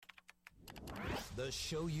The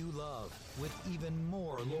show you love, with even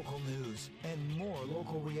more local news and more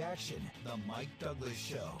local reaction. The Mike Douglas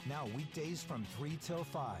Show. Now weekdays from 3 till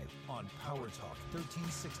 5 on Power Talk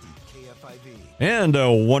 1360 KFIV. And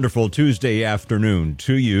a wonderful Tuesday afternoon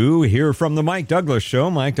to you here from the Mike Douglas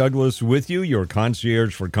Show. Mike Douglas with you, your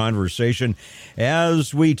concierge for conversation,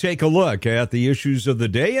 as we take a look at the issues of the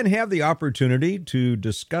day and have the opportunity to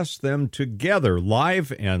discuss them together,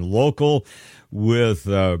 live and local, with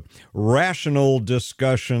rational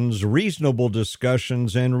discussions, reasonable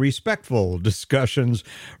discussions, and respectful discussions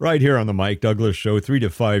right here on the Mike Douglas Show, 3 to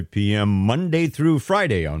 5 p.m., Monday through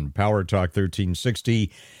Friday on Power Talk 1360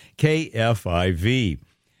 KFIV.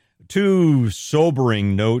 Two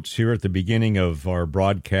sobering notes here at the beginning of our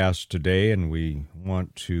broadcast today, and we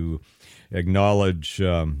want to acknowledge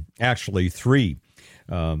actually three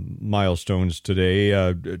milestones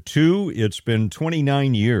today. Two, it's been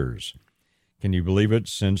 29 years. Can you believe it?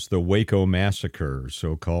 Since the Waco massacre,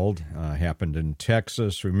 so-called, happened in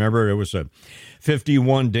Texas. Remember, it was a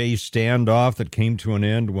 51-day standoff that came to an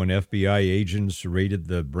end when FBI agents raided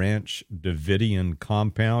the Branch Davidian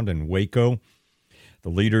compound in Waco. The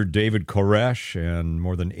leader, David Koresh, and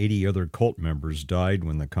more than 80 other cult members died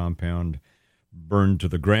when the compound burned to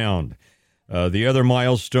the ground. The other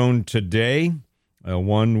milestone today,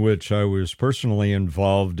 one which I was personally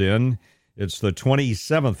involved in, it's the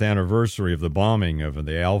 27th anniversary of the bombing of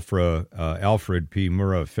the Alfred P.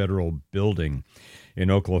 Murrah Federal Building in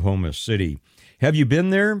Oklahoma City. Have you been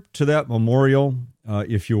there to that memorial?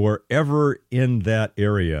 If you are ever in that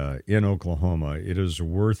area in Oklahoma, it is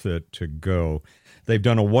worth it to go. They've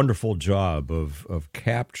done a wonderful job of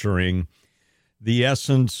capturing the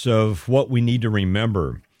essence of what we need to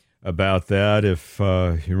remember about that. If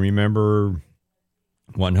you remember,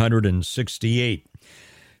 168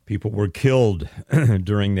 people were killed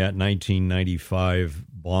during that 1995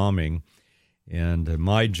 bombing. And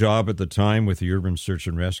my job at the time with the urban search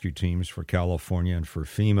and rescue teams for California and for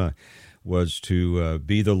FEMA was to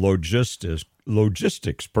be the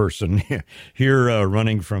logistics person here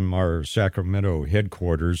running from our Sacramento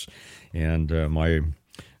headquarters. And my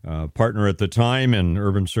partner at the time in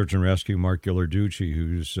urban search and rescue, Mark Ghilarducci,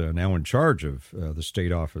 who's now in charge of the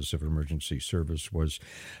State Office of Emergency Service, was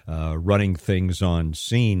running things on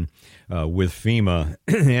scene with FEMA.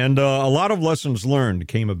 And a lot of lessons learned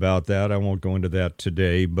came about that. I won't go into that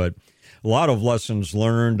today, but a lot of lessons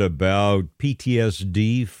learned about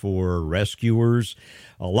PTSD for rescuers.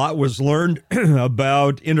 A lot was learned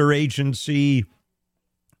about interagency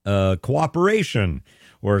cooperation,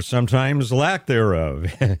 or sometimes lack thereof.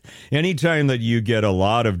 Anytime that you get a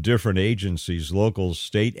lot of different agencies, local,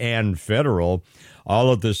 state, and federal,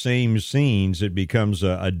 all at the same scenes, it becomes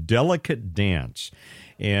a delicate dance.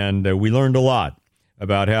 And we learned a lot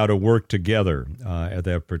about how to work together at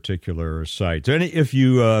that particular site. And if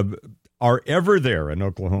you are ever there in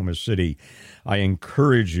Oklahoma City, I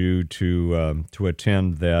encourage you to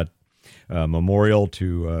attend that memorial,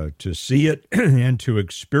 to see it and to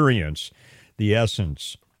experience the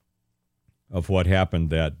essence of what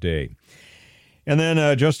happened that day. And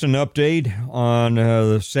then just an update on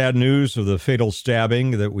the sad news of the fatal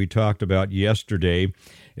stabbing that we talked about yesterday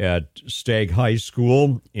at Stagg High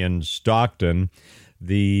School in Stockton.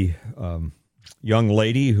 The young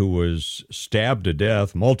lady who was stabbed to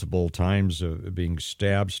death, multiple times being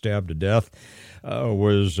stabbed to death,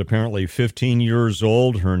 was apparently 15 years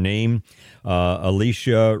old. Her name,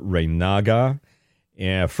 Alicia Reynaga,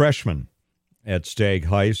 a freshman at Stagg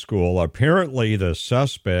High School. Apparently, the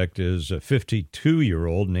suspect is a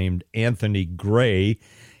 52-year-old named Anthony Gray.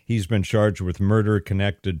 He's been charged with murder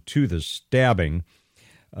connected to the stabbing.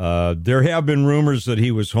 There have been rumors that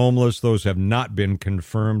he was homeless. Those have not been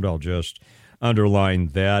confirmed. I'll just underline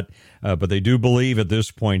that. But they do believe at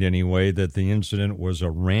this point anyway that the incident was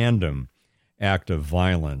a random act of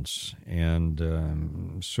violence.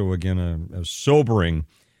 And so again, a sobering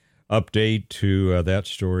update to that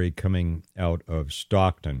story coming out of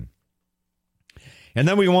Stockton. And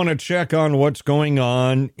then we want to check on what's going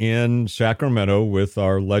on in Sacramento with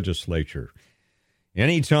our legislature.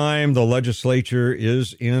 Anytime the legislature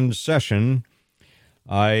is in session,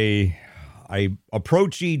 I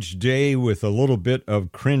approach each day with a little bit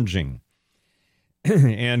of cringing.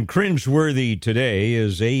 And cringeworthy today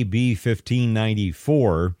is AB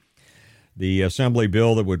 1594, the assembly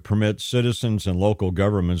bill that would permit citizens and local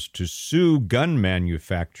governments to sue gun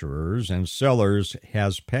manufacturers and sellers,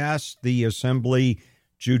 has passed the Assembly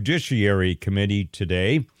Judiciary Committee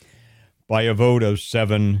today by a vote of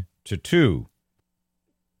 7-2.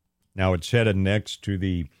 Now it's headed next to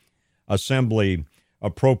the Assembly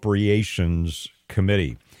Appropriations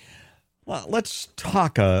Committee. Let's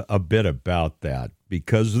talk a bit about that,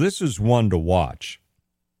 because this is one to watch,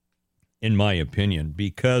 in my opinion,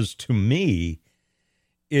 because to me,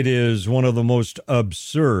 it is one of the most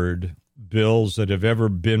absurd bills that have ever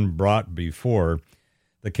been brought before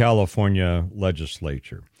the California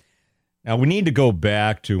legislature. Now, we need to go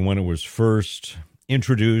back to when it was first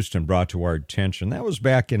introduced and brought to our attention. That was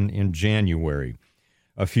back in January,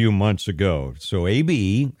 a few months ago. So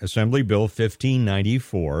AB, Assembly Bill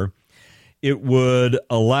 1594, it would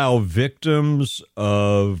allow victims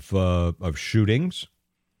of shootings,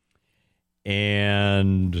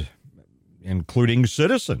 and including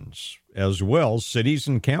citizens as well, cities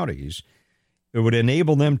and counties. It would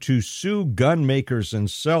enable them to sue gun makers and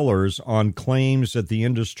sellers on claims that the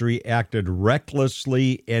industry acted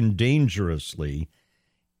recklessly and dangerously,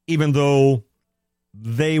 even though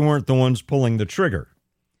they weren't the ones pulling the trigger.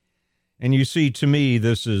 And you see, to me,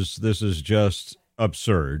 this is just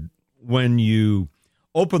absurd. When you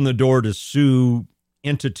open the door to sue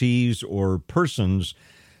entities or persons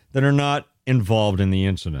that are not involved in the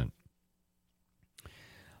incident.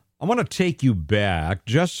 I want to take you back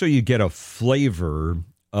just so you get a flavor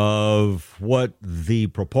of what the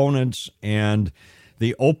proponents and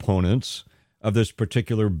the opponents of this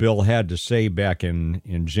particular bill had to say back in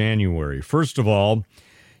January. First of all,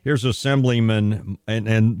 here's Assemblyman,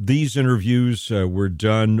 and these interviews were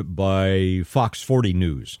done by Fox 40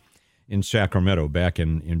 News in Sacramento back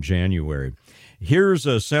in January. Here's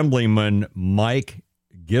Assemblyman Mike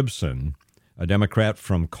Gibson, a Democrat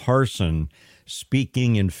from Carson,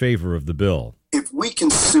 speaking in favor of the bill. If we can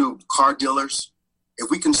sue car dealers, if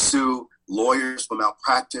we can sue lawyers for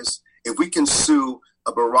malpractice, if we can sue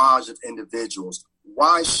a barrage of individuals,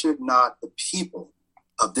 why should not the people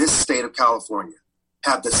of this state of California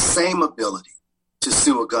have the same ability to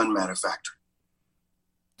sue a gun manufacturer?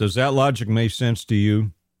 Does that logic make sense to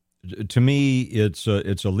you? To me, it's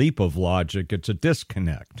a leap of logic. It's a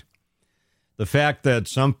disconnect. The fact that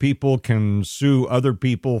some people can sue other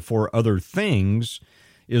people for other things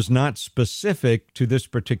is not specific to this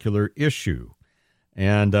particular issue.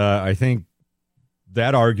 And I think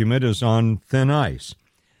that argument is on thin ice.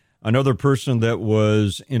 Another person that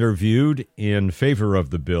was interviewed in favor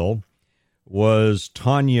of the bill was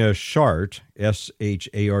Tanya Shart, Shardt,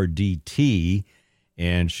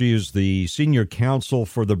 and she is the senior counsel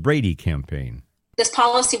for the Brady campaign. This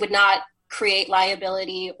policy would not create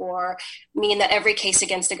liability or mean that every case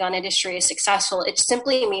against the gun industry is successful. It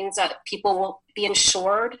simply means that people will be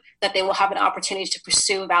ensured that they will have an opportunity to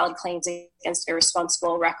pursue valid claims against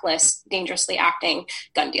irresponsible, reckless, dangerously acting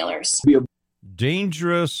gun dealers.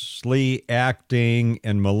 Dangerously acting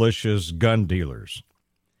and malicious gun dealers.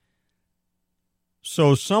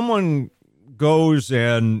 So someone goes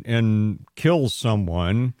and kills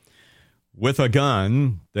someone with a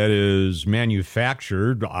gun that is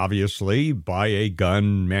manufactured, obviously, by a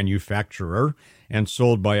gun manufacturer and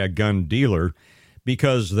sold by a gun dealer,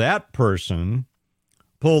 because that person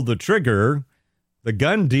pulled the trigger. The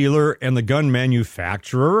gun dealer and the gun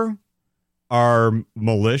manufacturer are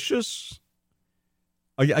malicious.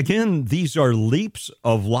 Again, these are leaps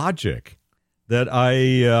of logic that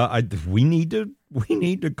we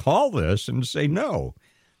need to call this and say no.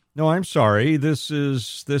 No, I'm sorry. This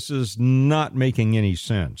is not making any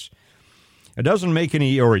sense. It doesn't make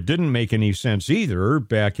any, or it didn't make any sense either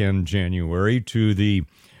back in January to the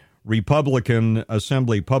Republican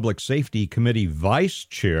Assembly Public Safety Committee Vice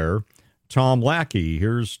Chair, Tom Lackey.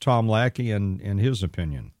 Here's Tom Lackey and his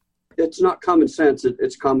opinion. It's not common sense.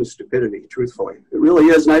 It's common stupidity, truthfully. It really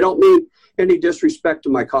is. And I don't mean any disrespect to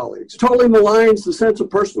my colleagues. It totally maligns the sense of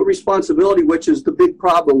personal responsibility, which is the big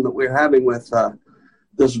problem that we're having with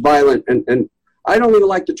this violent, and I don't even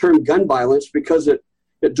like the term gun violence because it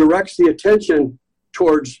directs the attention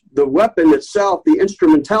towards the weapon itself, the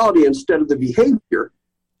instrumentality, instead of the behavior.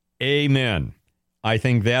 Amen. I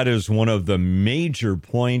think that is one of the major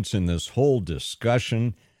points in this whole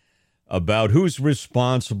discussion about who's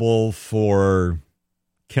responsible for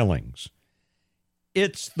killings.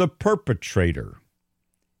 It's the perpetrator.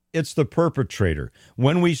 It's the perpetrator.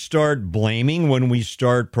 When we start blaming, when we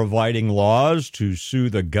start providing laws to sue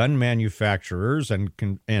the gun manufacturers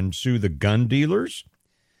and sue the gun dealers,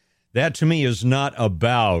 that to me is not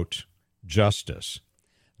about justice.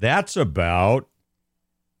 That's about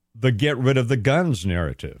the get rid of the guns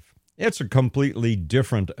narrative. It's a completely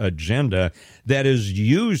different agenda that is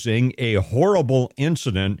using a horrible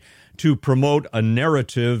incident to promote a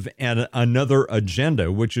narrative and another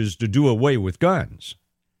agenda, which is to do away with guns.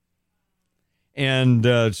 And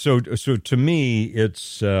so to me,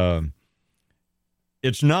 it's not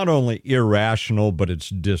only irrational, but it's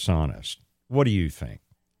dishonest. What do you think?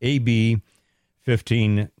 AB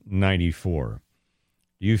 1594.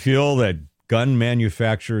 Do you feel that gun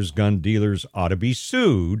manufacturers, gun dealers ought to be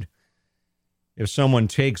sued if someone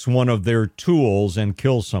takes one of their tools and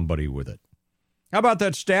kills somebody with it? How about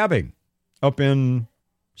that stabbing up in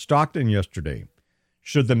Stockton yesterday?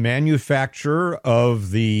 Should the manufacturer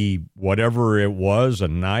of the whatever it was, a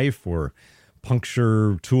knife or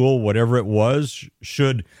puncture tool, whatever it was,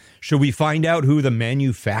 should we find out who the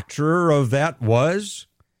manufacturer of that was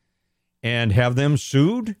and have them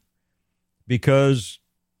sued? Because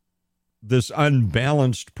this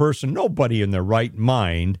unbalanced person, nobody in their right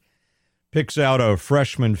mind, picks out a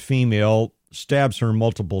freshman female, stabs her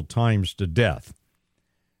multiple times to death.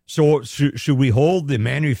 So should we hold the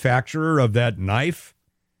manufacturer of that knife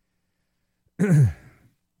to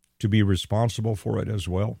be responsible for it as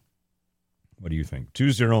well? What do you think?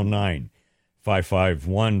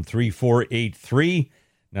 209-551-3483.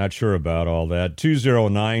 Not sure about all that.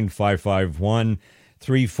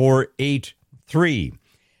 209-551-3483.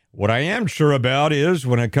 What I am sure about is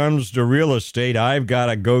when it comes to real estate, I've got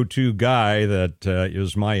a go-to guy that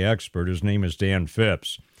is my expert. His name is Dan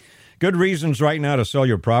Phipps. Good reasons right now to sell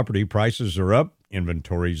your property. Prices are up.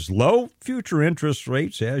 Inventory's low. Future interest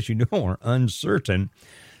rates, as you know, are uncertain.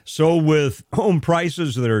 So with home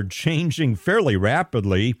prices that are changing fairly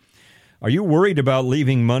rapidly, are you worried about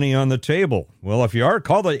leaving money on the table? Well, if you are,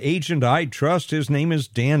 call the agent I trust. His name is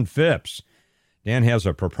Dan Phipps. Dan has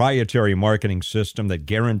a proprietary marketing system that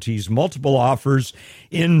guarantees multiple offers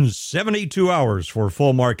in 72 hours for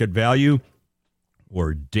full market value,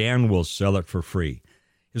 or Dan will sell it for free.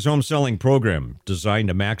 His home selling program designed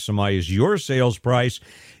to maximize your sales price.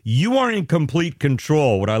 You are in complete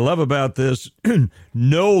control. What I love about this,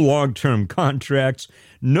 no long-term contracts,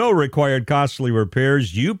 no required costly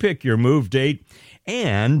repairs. You pick your move date,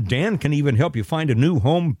 and Dan can even help you find a new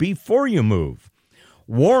home before you move.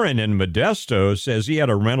 Warren in Modesto says he had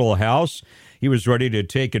a rental house. He was ready to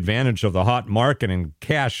take advantage of the hot market and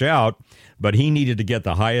cash out, but he needed to get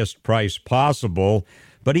the highest price possible.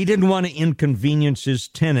 But he didn't want to inconvenience his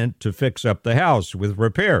tenant to fix up the house with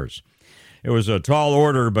repairs. It was a tall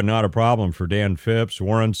order, but not a problem for Dan Phipps.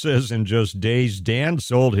 Warren says in just days, Dan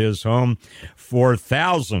sold his home for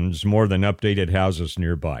thousands more than updated houses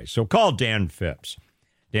nearby. So call Dan Phipps.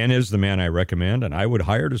 Dan is the man I recommend, and I would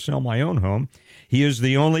hire to sell my own home. He is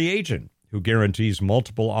the only agent who guarantees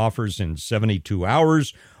multiple offers in 72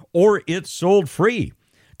 hours, or it's sold free.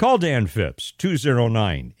 Call Dan Phipps,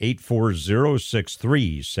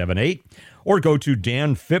 209-840-6378, or go to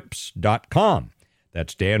danphipps.com.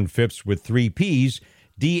 That's Dan Phipps with 3 Ps,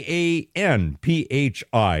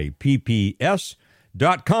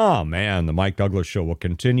 DANPHIPPS.com. And the Mike Douglas Show will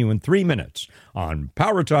continue in 3 minutes on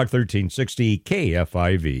Power Talk 1360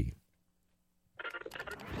 KFIV.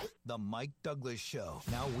 The Mike Douglas Show,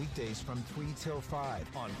 now weekdays from 3 till 5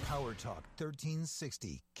 on Power Talk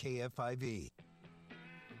 1360 KFIV.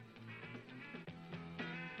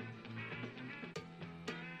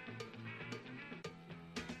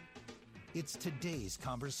 It's today's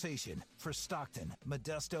conversation for Stockton,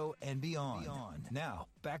 Modesto, and beyond. Now,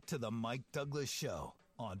 back to the Mike Douglas Show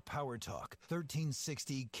on Power Talk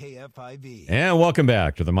 1360 KFIV. And welcome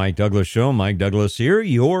back to the Mike Douglas Show. Mike Douglas here,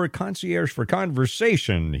 your concierge for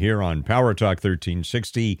conversation here on Power Talk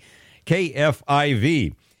 1360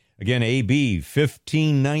 KFIV. Again, AB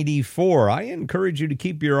 1594. I encourage you to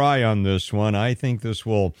keep your eye on this one. I think this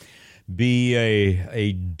will be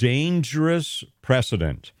a dangerous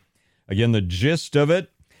precedent. Again, the gist of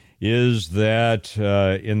it is that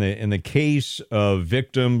in the case of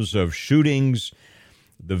victims of shootings,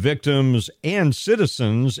 the victims and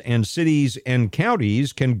citizens and cities and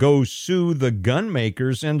counties can go sue the gun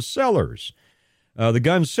makers and sellers, the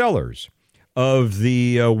gun sellers of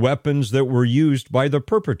the weapons that were used by the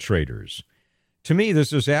perpetrators. To me,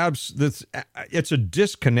 this is it's a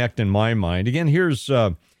disconnect in my mind. Again, here's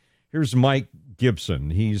Mike Gibson.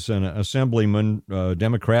 He's an assemblyman,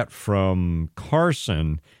 Democrat from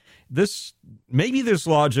Carson. Maybe this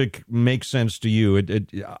logic makes sense to you.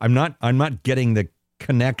 I'm not getting the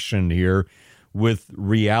connection here with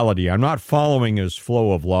reality. I'm not following his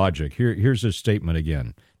flow of logic. Here's his statement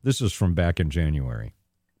again. This is from back in January.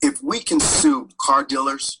 If we can sue car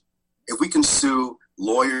dealers, if we can sue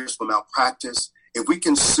lawyers for malpractice, if we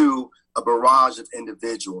can sue a barrage of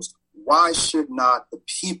individuals, why should not the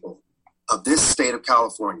people of this state of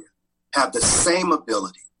California have the same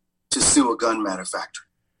ability to sue a gun manufacturer?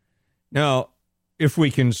 Now, if we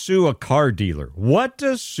can sue a car dealer, what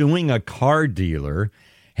does suing a car dealer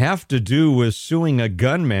have to do with suing a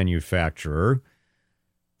gun manufacturer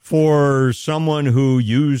for someone who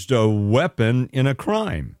used a weapon in a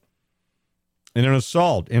crime? in an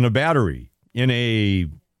assault, in a battery, in a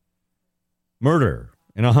murder,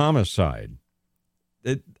 in a homicide.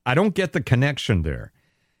 I don't get the connection there.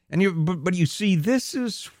 But you see, this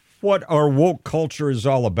is what our woke culture is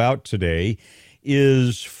all about today,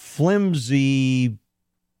 is flimsy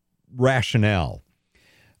rationale,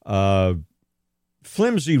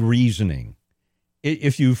 flimsy reasoning.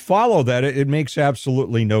 If you follow that, it makes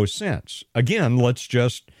absolutely no sense. Again,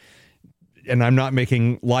 and I'm not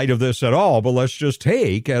making light of this at all, but let's just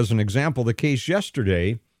take as an example the case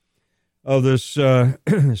yesterday of this,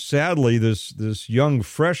 sadly, this young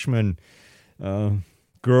freshman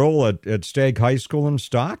girl at Stagg High School in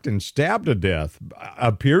Stockton, stabbed to death.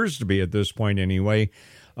 Appears to be, at this point anyway,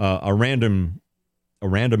 a random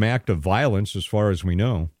act of violence, as far as we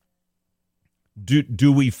know.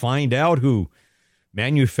 Do we find out who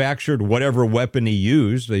manufactured whatever weapon he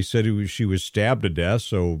used? They said she was stabbed to death,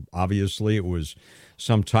 so obviously it was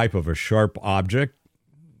some type of a sharp object,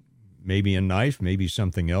 maybe a knife, maybe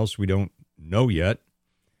something else. We don't know yet.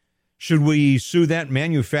 Should we sue that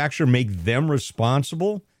manufacturer, make them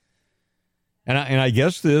responsible? And I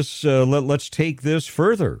guess this, let's take this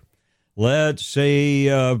further. Let's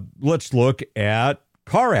look at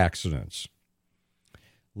car accidents.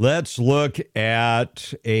 Let's look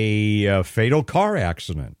at a fatal car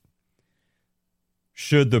accident.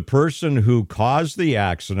 Should the person who caused the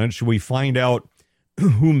accident, should we find out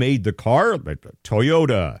who made the car?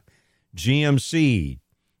 Toyota, GMC,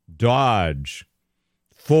 Dodge,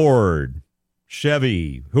 Ford,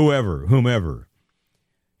 Chevy, whomever.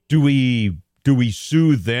 Do we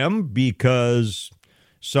sue them because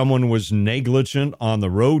someone was negligent on the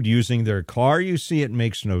road using their car? You see, it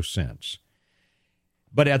makes no sense.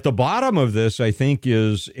 But at the bottom of this, I think,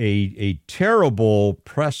 is a terrible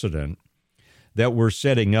precedent that we're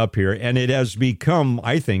setting up here. And it has become,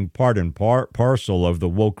 I think, part and parcel of the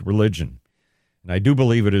woke religion. And I do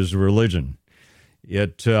believe it is a religion.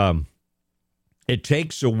 It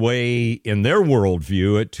takes away, in their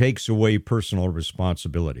worldview, it takes away personal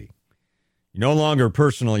responsibility. You're no longer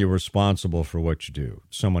personally responsible for what you do.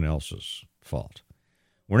 It's someone else's fault.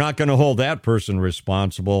 We're not going to hold that person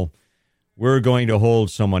responsible. We're going to hold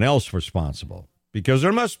someone else responsible, because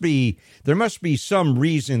there must be some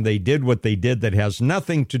reason they did what they did that has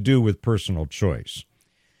nothing to do with personal choice.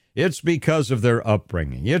 It's because of their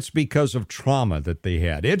upbringing. It's because of trauma that they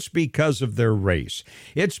had. It's because of their race.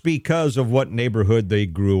 It's because of what neighborhood they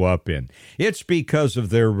grew up in. It's because of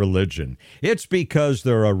their religion. It's because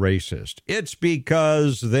they're a racist. It's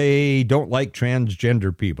because they don't like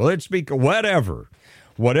transgender people. It's because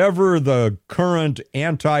whatever the current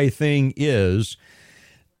anti-thing is,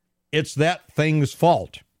 it's that thing's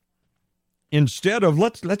fault. Instead of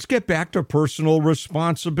let's get back to personal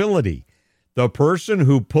responsibility. The person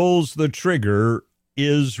who pulls the trigger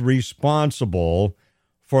is responsible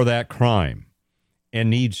for that crime and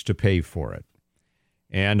needs to pay for it.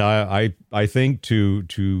 And I think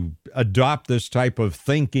to adopt this type of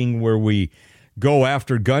thinking where we go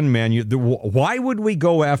after why would we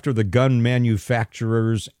go after the gun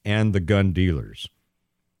manufacturers and the gun dealers?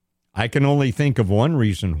 I can only think of one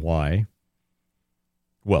reason why.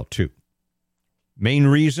 Well, two. Main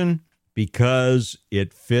reason, because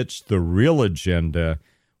it fits the real agenda,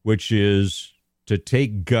 which is to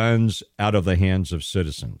take guns out of the hands of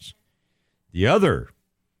citizens. The other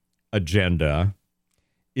agenda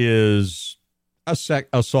is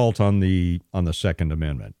assault on the Second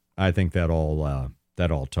Amendment. I think that all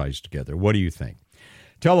ties together. What do you think?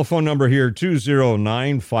 Telephone number here,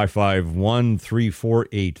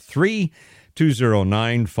 209-551-3483,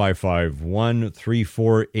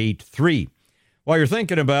 209-551-3483. While you're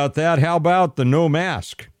thinking about that, how about the no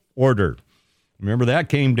mask order? Remember that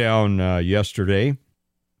came down yesterday.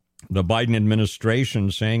 The Biden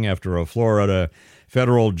administration saying after a Florida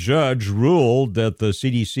federal judge ruled that the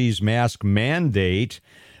CDC's mask mandate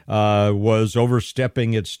was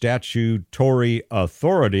overstepping its statutory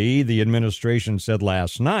authority, the administration said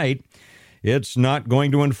last night it's not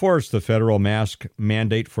going to enforce the federal mask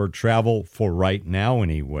mandate for travel for right now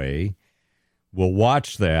anyway. We'll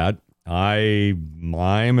watch that.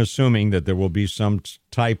 I'm assuming that there will be some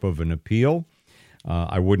type of an appeal.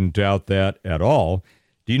 I wouldn't doubt that at all.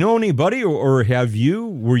 Do you know anybody, or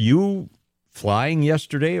were you flying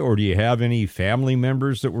yesterday, or do you have any family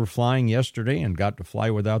members that were flying yesterday and got to fly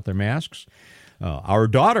without their masks? Our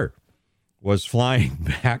daughter was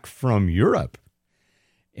flying back from Europe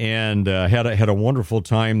and had a wonderful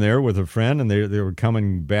time there with a friend, and they were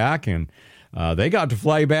coming back, and they got to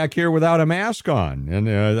fly back here without a mask on, and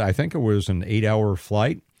I think it was an 8-hour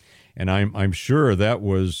flight, and I'm sure that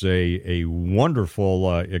was a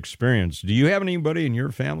wonderful experience. Do you have anybody in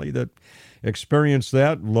your family that experienced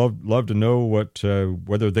that. Love to know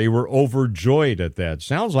whether they were overjoyed at that.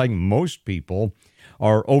 Sounds like most people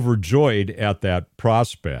are overjoyed at that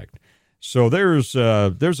prospect. So there's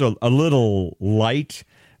a little light,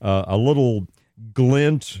 a little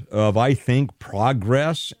glint of, I think,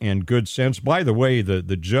 progress and good sense. By the way,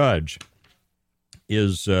 the judge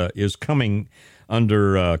is coming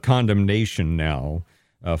under condemnation now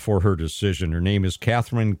for her decision. Her name is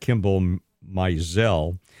Catherine Kimball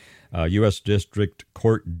Mizell, U.S. District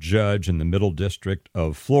Court Judge in the Middle District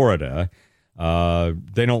of Florida.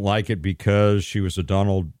 They don't like it because she was a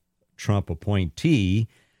Donald Trump appointee.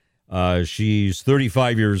 She's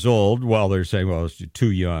 35 years old. Well, they're saying, well, she's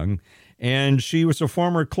too young. And she was a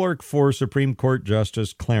former clerk for Supreme Court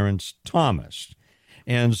Justice Clarence Thomas.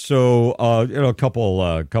 And so, a couple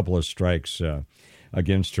of strikes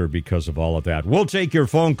against her because of all of that. We'll take your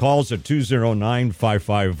phone calls at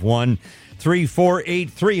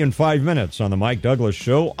 209-551-3483 in 5 minutes on the Mike Douglas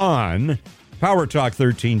Show on Power Talk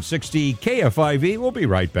 1360 KFIV. We'll be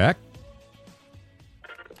right back.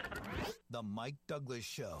 The Mike Douglas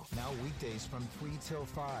Show, now weekdays from 3 till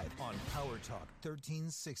 5 on Power Talk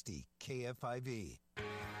 1360 KFIV.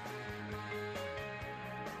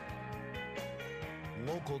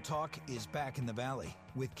 Local Talk is back in the Valley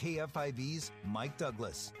with KFIV's Mike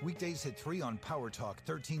Douglas. Weekdays at 3 on Power Talk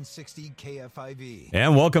 1360 KFIV.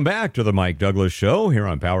 And welcome back to the Mike Douglas Show here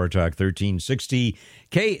on Power Talk 1360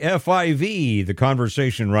 KFIV. The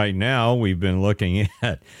conversation right now, we've been looking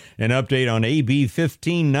at an update on AB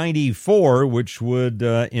 1594, which would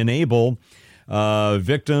enable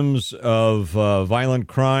victims of violent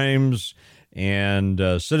crimes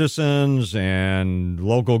and citizens and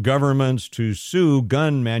local governments to sue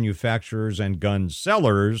gun manufacturers and gun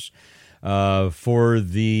sellers for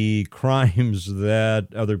the crimes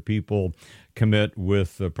that other people commit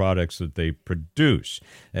with the products that they produce.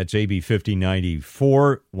 That's AB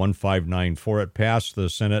 1594, 1594. It passed the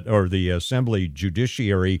Senate or the Assembly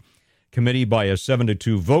Judiciary Committee by a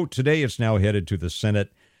 7-2 vote. Today it's now headed to the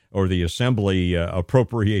Senate or the Assembly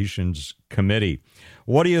Appropriations Committee.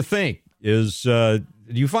 What do you think? Do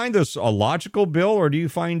you find this a logical bill or do you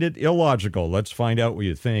find it illogical? Let's find out what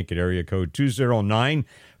you think at area code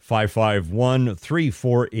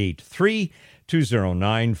 209-551-3483,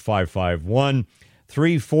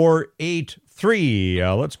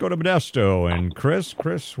 209-551-3483. Let's go to Modesto. And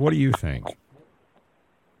Chris, what do you think?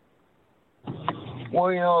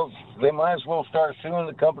 Well, they might as well start suing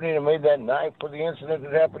the company that made that knife for the incident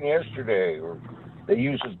that happened yesterday. Or they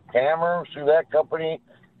use a camera, sue that company.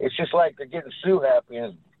 It's just like they're getting sue happy,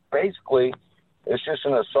 and basically, it's just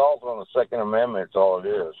an assault on the Second Amendment. It's all it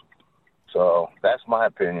is. So that's my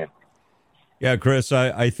opinion. Yeah, Chris,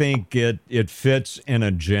 I think it fits an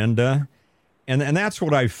agenda, and that's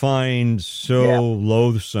what I find so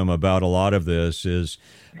loathsome about a lot of this is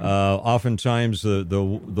oftentimes the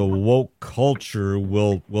woke culture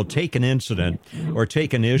will take an incident or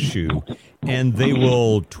take an issue, and they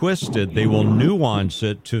will twist it, they will nuance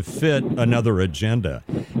it to fit another agenda.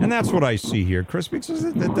 And that's what I see here, Chris, because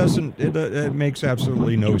it makes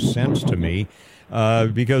absolutely no sense to me.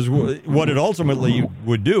 Because what it ultimately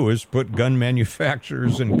would do is put gun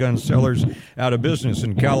manufacturers and gun sellers out of business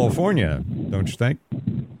in California, don't you think?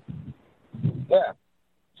 Yeah.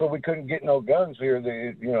 So we couldn't get no guns here.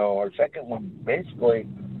 Our second one, basically,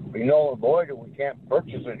 we null and void it. We can't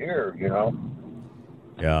purchase it here,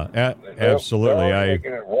 Yeah, absolutely. They're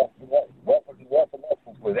making it weapon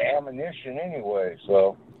with ammunition anyway.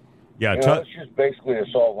 So, yeah, it's just basically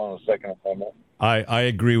assault on the Second Amendment. I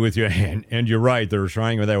agree with you, and you're right. They're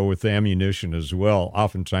trying that with ammunition as well.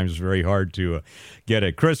 Oftentimes, very hard to get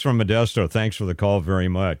it. Chris from Modesto, thanks for the call very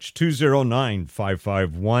much.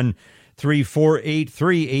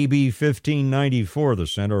 209-551-3483, AB 1594, the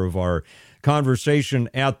center of our conversation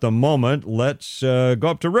at the moment. Let's go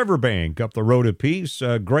up to Riverbank, up the road of peace.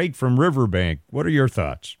 Greg from Riverbank, what are your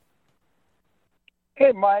thoughts?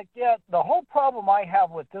 Hey, Mike. Yeah, the whole problem I have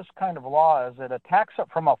with this kind of law is it attacks it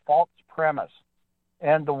from a false premise.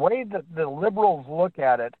 And the way that the liberals look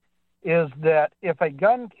at it is that if a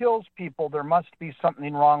gun kills people, there must be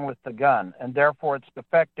something wrong with the gun, and therefore it's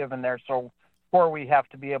defective, and therefore we have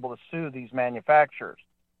to be able to sue these manufacturers.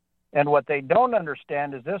 And what they don't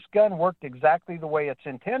understand is this gun worked exactly the way it's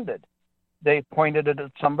intended. They pointed it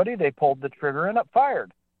at somebody, they pulled the trigger, and it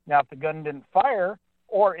fired. Now, if the gun didn't fire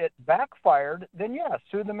or it backfired, then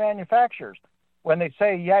sue the manufacturers. When they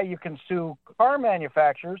say, you can sue car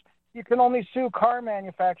manufacturers, you can only sue car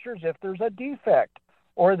manufacturers if there's a defect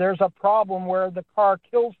or there's a problem where the car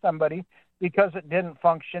kills somebody because it didn't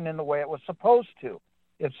function in the way it was supposed to.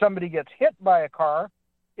 If somebody gets hit by a car,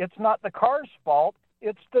 it's not the car's fault.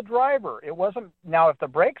 it's the driver. It wasn't. Now, if the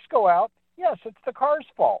brakes go out, yes, it's the car's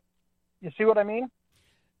fault. You see what I mean?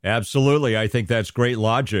 Absolutely. I think that's great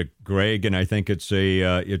logic, Greg, and I think it's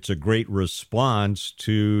a great response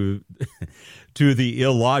to to the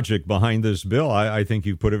illogic behind this bill. I think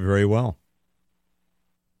you put it very well.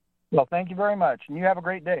 Well, thank you very much, and you have a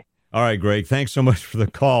great day. All right, Greg, thanks so much for the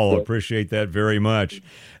call. Appreciate that very much.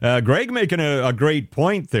 Greg making a great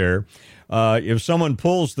point there. If someone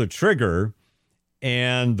pulls the trigger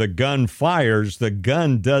and the gun fires, the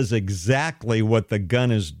gun does exactly what the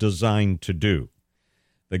gun is designed to do.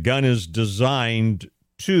 The gun is designed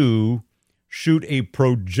to shoot a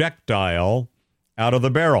projectile out of the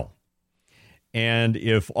barrel. And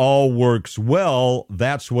if all works well,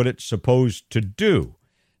 that's what it's supposed to do.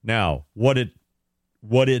 Now, what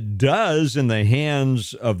it does in the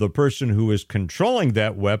hands of the person who is controlling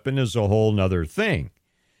that weapon is a whole nother thing.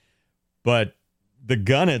 But the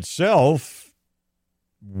gun itself,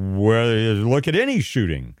 look at any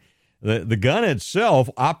shooting. The gun itself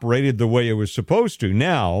operated the way it was supposed to.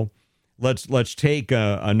 Now, let's take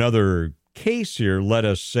another case here. Let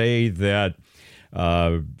us say that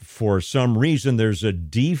for some reason there's a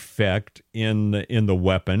defect in the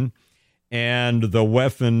weapon, and the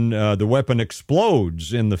weapon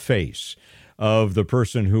explodes in the face of the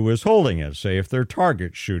person who is holding it. Say if they're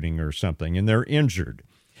target shooting or something, and they're injured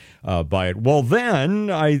by it. Well, then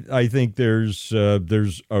I think there's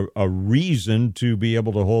a reason to be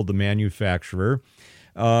able to hold the manufacturer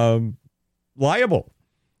liable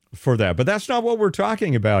for that. But that's not what we're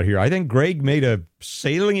talking about here. I think Greg made a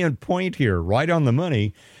salient point here, right on the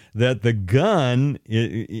money, that the gun,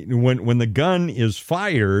 when the gun is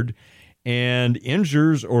fired and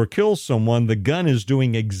injures or kills someone, the gun is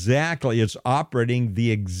doing it's operating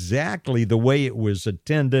exactly the way it was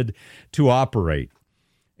intended to operate.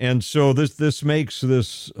 And so this makes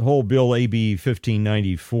this whole bill, AB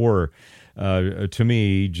 1594, to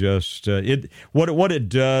me, just what it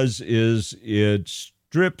does is it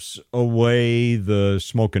strips away the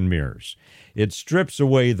smoke and mirrors. It strips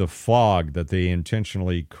away the fog that they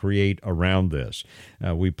intentionally create around this.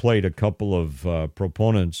 We played a couple of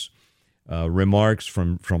proponents' remarks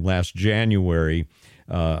from last January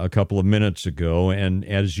a couple of minutes ago, and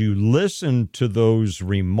as you listen to those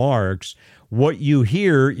remarks, what you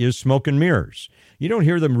hear is smoke and mirrors. You don't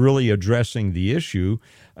hear them really addressing the issue,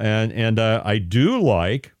 and I do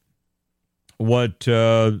like what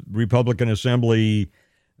Republican Assemblyman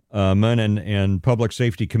and Public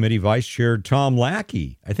Safety Committee Vice Chair Tom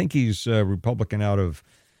Lackey, I think he's a Republican out of,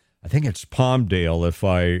 I think it's Palmdale, if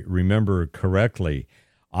I remember correctly.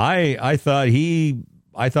 I thought he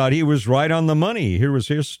was right on the money. Here was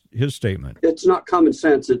his statement. It's not common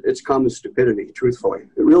sense. It's common stupidity, truthfully.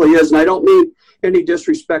 It really is. And I don't mean any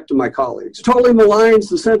disrespect to my colleagues. It totally maligns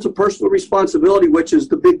the sense of personal responsibility, which is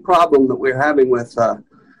the big problem that we're having with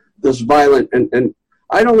this violent. And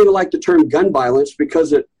I don't even like the term gun violence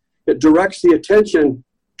because it directs the attention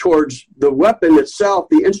towards the weapon itself,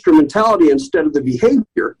 the instrumentality, instead of the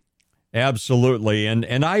behavior. Absolutely.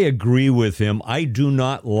 And I agree with him. I do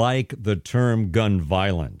not like the term gun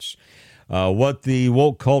violence. What the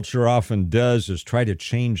woke culture often does is try to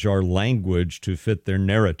change our language to fit their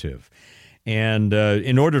narrative. And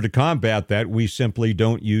in order to combat that, we simply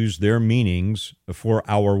don't use their meanings for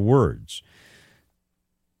our words.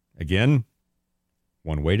 Again,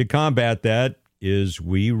 one way to combat that is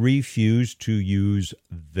we refuse to use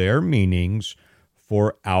their meanings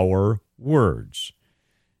for our words.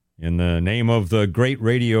 In the name of the great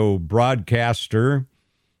radio broadcaster,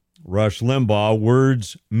 Rush Limbaugh,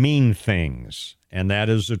 words mean things, and that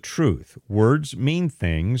is the truth. Words mean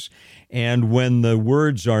things, and when the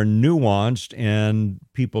words are nuanced and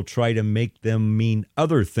people try to make them mean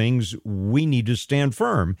other things, we need to stand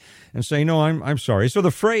firm and say, no, I'm sorry. So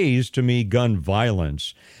the phrase, to me, gun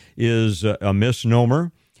violence, is a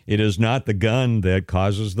misnomer. It is not the gun that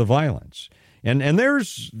causes the violence. And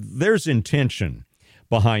there's intention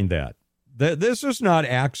behind that. This is not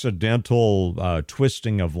accidental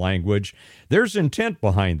twisting of language. There's intent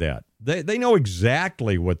behind that. They know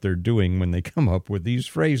exactly what they're doing when they come up with these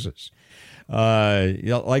phrases.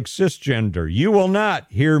 Like cisgender. You will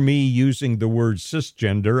not hear me using the word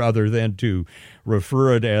cisgender other than to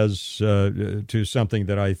refer it as to something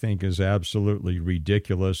that I think is absolutely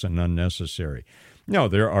ridiculous and unnecessary. No,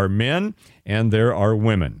 there are men and there are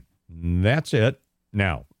women. That's it.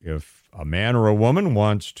 Now, if a man or a woman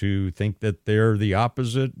wants to think that they're the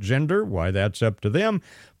opposite gender, why, that's up to them.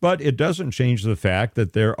 But it doesn't change the fact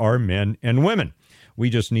that there are men and women. We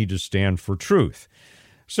just need to stand for truth.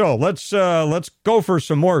 So let's go for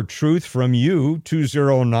some more truth from you.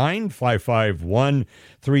 209-551-3483,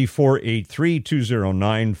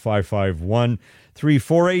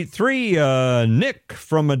 209-551-3483. Nick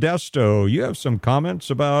from Modesto, you have some comments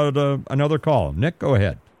about another call. Nick, go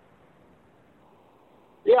ahead.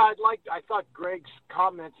 Yeah, I thought Greg's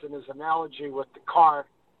comments and his analogy with the car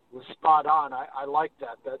was spot on. I like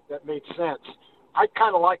that. That made sense. I'd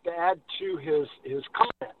kind of like to add to his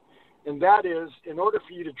comment, and that is, in order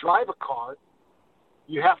for you to drive a car,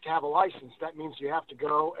 you have to have a license. That means you have to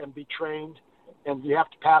go and be trained, and you have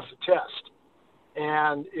to pass a test.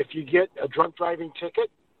 And if you get a drunk driving ticket,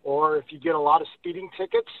 or if you get a lot of speeding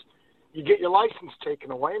tickets, you get your license taken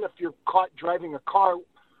away. And if you're caught driving a car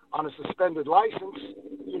on a suspended license,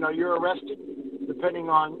 you're arrested, depending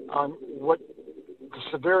on what the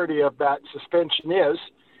severity of that suspension is.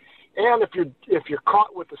 And if you're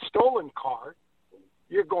caught with a stolen car,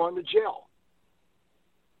 you're going to jail.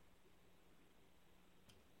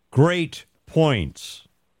 Great points,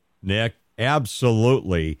 Nick.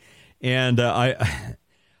 Absolutely. And I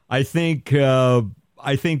think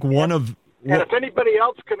one of... And if anybody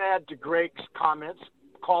else can add to Greg's comments,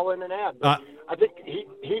 call in and add. But I think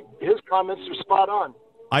his comments are spot on.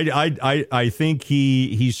 I think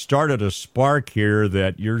he started a spark here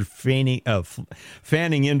that you're fanning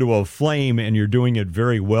into a flame, and you're doing it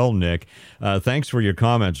very well, Nick. Thanks for your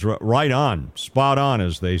comments. Right on, spot on,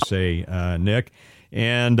 as they say, Nick.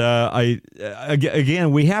 And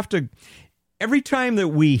again, we have to. Every time that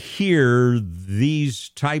we hear these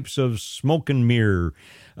types of smoke and mirror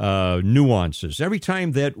nuances, every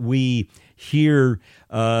time that we hear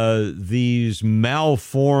these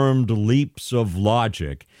malformed leaps of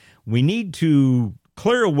logic, we need to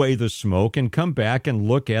clear away the smoke and come back and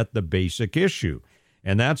look at the basic issue.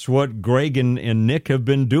 And that's what Greg and Nick have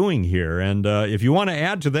been doing here. And if you want to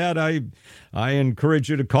add to that, I encourage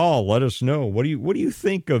you to call. Let us know. What do you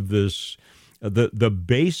think of this? The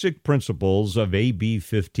basic principles of AB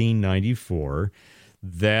 1594,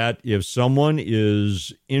 that if someone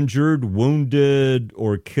is injured, wounded,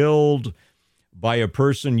 or killed by a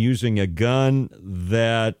person using a gun,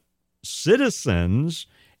 that citizens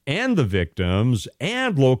and the victims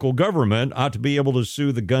and local government ought to be able to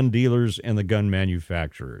sue the gun dealers and the gun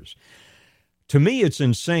manufacturers. To me, it's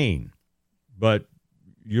insane, but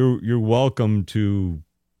you're welcome to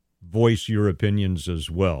voice your opinions as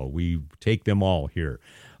well. We take them all here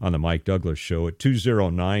on the Mike Douglas Show at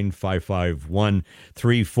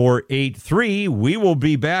 209-551-3483. We will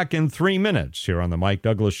be back in 3 minutes here on the Mike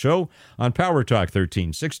Douglas Show on Power Talk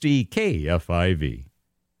 1360 KFIV.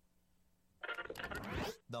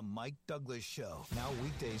 The Mike Douglas Show, now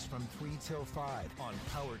weekdays from 3 till 5 on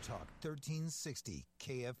Power Talk 1360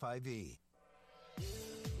 KFIV.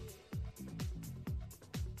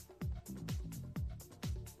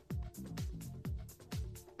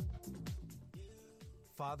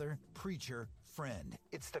 Father, preacher, friend.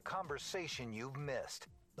 It's the conversation you've missed.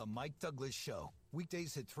 The Mike Douglas Show,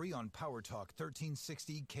 weekdays at 3 on Power Talk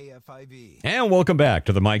 1360 KFIV. And welcome back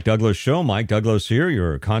to the Mike Douglas Show. Mike Douglas here,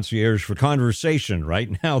 your concierge for conversation.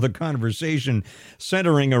 Right now, the conversation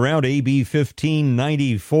centering around AB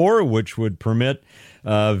 1594, which would permit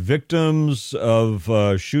victims of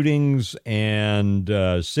shootings and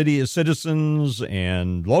city citizens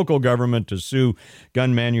and local government to sue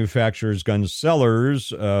gun manufacturers, gun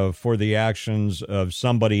sellers for the actions of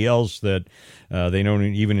somebody else that they don't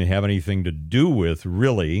even have anything to do with,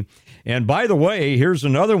 really. And by the way, here's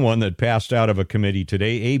another one that passed out of a committee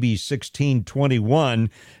today, AB 1621,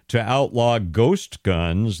 to outlaw ghost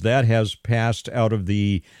guns. That has passed out of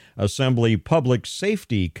the Assembly Public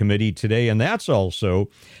Safety Committee today, and that's also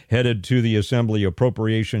headed to the Assembly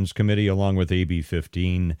Appropriations Committee along with AB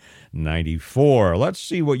 1594. Let's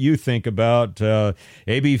see what you think about AB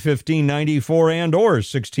 1594 and or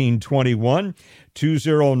 1621.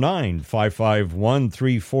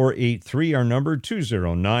 209-551-3483, our number,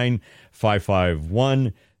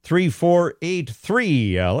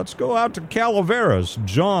 209-551-3483. Let's go out to Calaveras.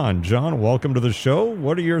 John, welcome to the show.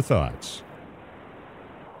 What are your thoughts?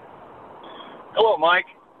 Hello, Mike.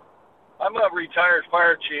 I'm a retired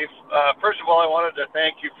fire chief. First of all, I wanted to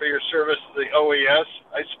thank you for your service to the OES.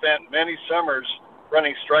 I spent many summers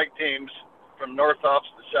running strike teams from North Ops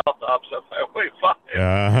to South Ops up Highway 5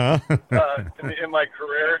 in my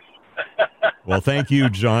career. Well, thank you,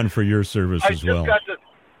 John, for your service as well.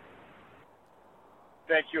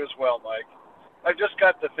 Thank you as well, Mike. I just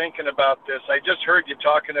got to thinking about this. I just heard you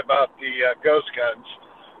talking about the ghost guns.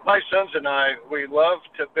 My sons and I, we love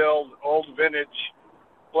to build old vintage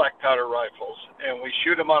black powder rifles, and we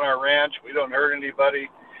shoot them on our ranch. We don't hurt anybody.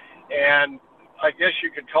 And I guess you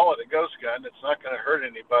could call it a ghost gun. It's not going to hurt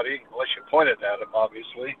anybody unless you point it at them,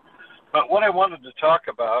 obviously. But what I wanted to talk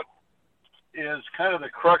about is kind of the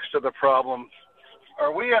crux of the problem.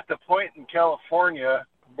 Are we at the point in California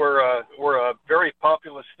where we're a very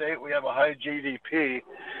populous state, we have a high GDP,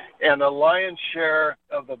 and the lion's share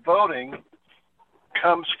of the voting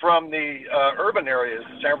comes from the urban areas,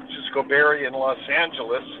 San Francisco Bay Area and Los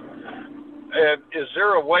Angeles? Is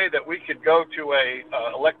there a way that we could go to a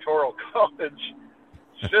electoral college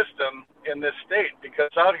system in this state? Because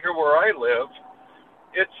out here where I live,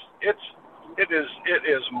 it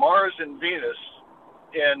is Mars and Venus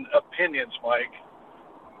in opinions, Mike,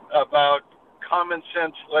 about common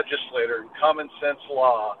sense legislator and common sense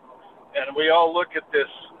law, and we all look at this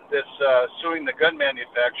suing the gun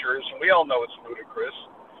manufacturers, and we all know it's ludicrous.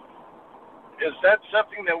 Is that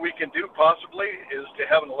something that we can do possibly, is to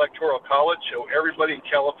have an electoral college so everybody in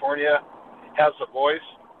California has a voice,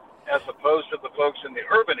 as opposed to the folks in the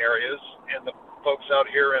urban areas and the folks out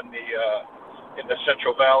here in the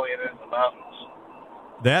Central Valley and in the mountains?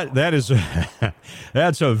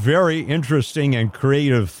 That's a very interesting and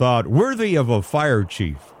creative thought, worthy of a fire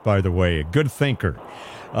chief, by the way, a good thinker.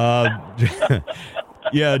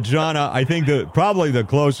 Yeah, John, I think that probably the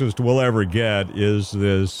closest we'll ever get is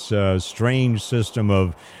this strange system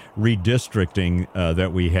of redistricting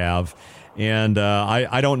that we have. And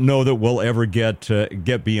I don't know that we'll ever get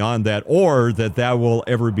beyond that, or that will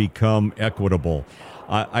ever become equitable.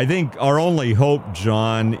 I think our only hope,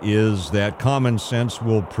 John, is that common sense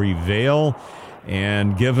will prevail.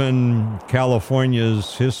 And given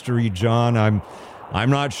California's history, John, I'm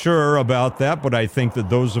not sure about that, but I think that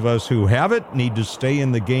those of us who have it need to stay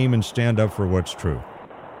in the game and stand up for what's true.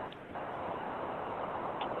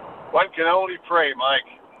 One can only pray,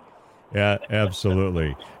 Mike. Yeah,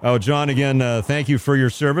 absolutely. Oh, John, again, thank you for your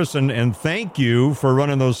service, and thank you for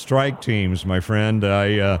running those strike teams, my friend.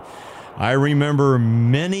 I remember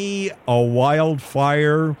many a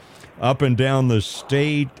wildfire up and down the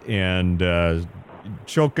state and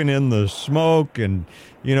choking in the smoke, and,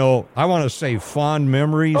 you know, I want to say fond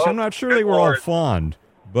memories. I'm not sure they were all fond,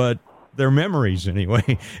 but they're memories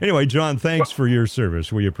anyway. Anyway, John, thanks for your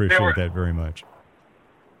service. We appreciate that very much.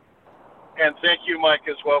 And thank you, Mike,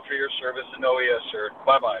 as well for your service in OES, sir.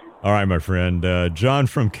 Bye-bye. All right, my friend. John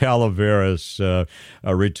from Calaveras, a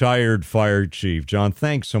retired fire chief. John,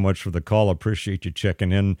 thanks so much for the call. Appreciate you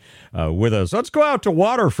checking in with us. Let's go out to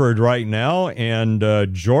Waterford right now. And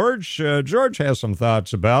George has some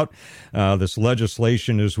thoughts about this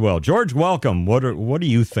legislation as well. George, welcome. What do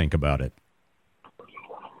you think about it?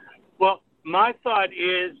 Well, my thought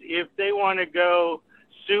is if they want to go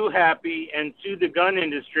sue happy and sue the gun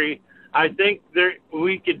industry, I think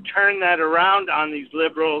we could turn that around on these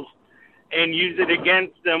liberals and use it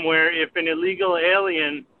against them, where if an illegal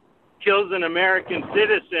alien kills an American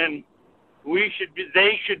citizen,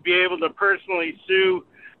 they should be able to personally sue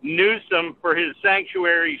Newsom for his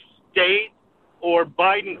sanctuary state, or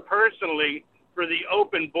Biden personally for the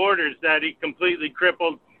open borders that he completely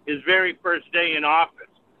crippled his very first day in office.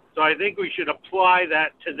 So I think we should apply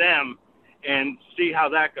that to them and see how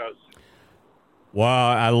that goes. Wow,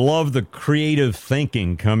 I love the creative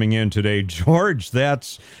thinking coming in today. George,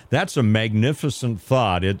 that's a magnificent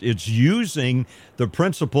thought. It's using the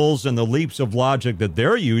principles and the leaps of logic that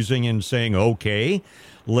they're using and saying, okay,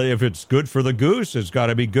 if it's good for the goose, it's got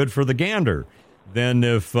to be good for the gander. Then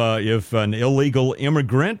if an illegal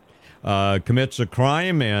immigrant commits a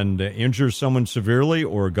crime and injures someone severely,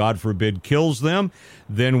 or God forbid kills them,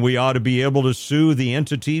 then we ought to be able to sue the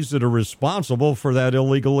entities that are responsible for that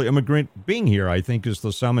illegal immigrant being here, I think is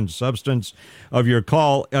the sum and substance of your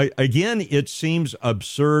call. Again, it seems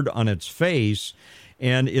absurd on its face,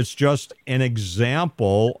 and it's just an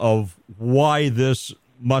example of why this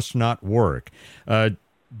must not work.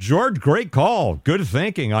 George, great call. Good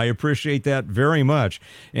thinking. I appreciate that very much.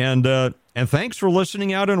 And thanks for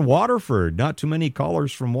listening out in Waterford. Not too many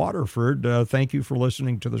callers from Waterford. Thank you for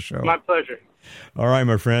listening to the show. My pleasure. All right,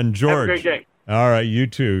 my friend. George. Have a great day. All right, you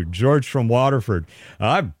too. George from Waterford.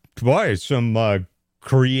 Boy, some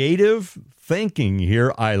creative thinking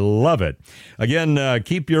here. I love it. Again,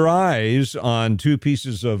 keep your eyes on two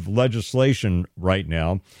pieces of legislation right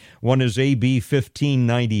now. One is AB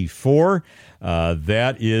 1594.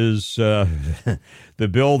 That is the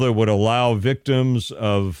bill that would allow victims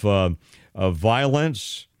of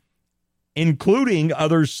violence, including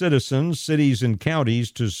other citizens, cities and counties,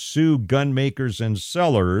 to sue gun makers and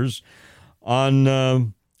sellers on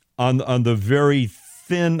the very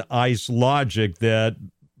thin ice logic that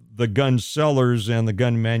the gun sellers and the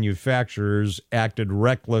gun manufacturers acted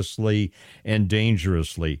recklessly and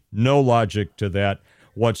dangerously. No logic to that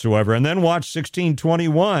whatsoever. And then watch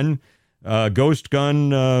 1621, ghost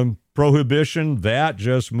gun prohibition. That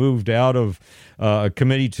just moved out of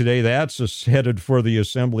committee today. That's headed for the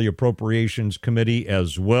Assembly Appropriations Committee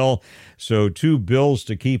as well. So 2 bills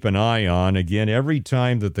to keep an eye on. Again, every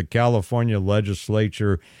time that the California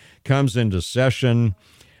legislature comes into session,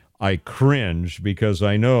 I cringe because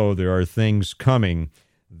I know there are things coming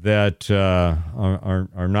that are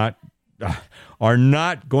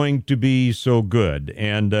not going to be so good,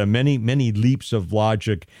 and many leaps of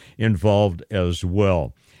logic involved as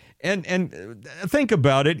well. And think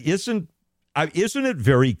about it, isn't it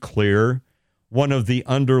very clear one of the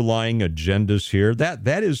underlying agendas here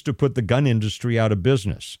that is to put the gun industry out of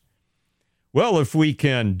business? Well, if we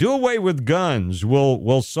can do away with guns,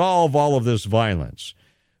 we'll solve all of this violence.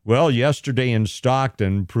 Well, yesterday in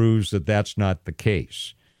Stockton proves that that's not the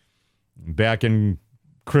case. Back in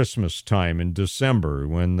Christmas time in December,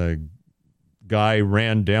 when the guy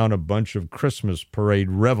ran down a bunch of Christmas parade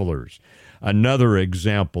revelers, another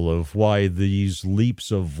example of why these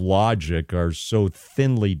leaps of logic are so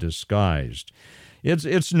thinly disguised.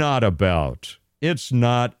 It's not about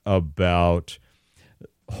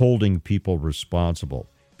holding people responsible.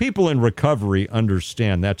 People in recovery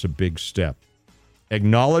understand that's a big step.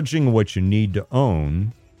 Acknowledging what you need to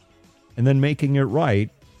own and then making it right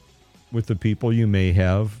with the people you may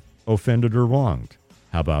have offended or wronged.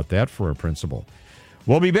 How about that for a principle?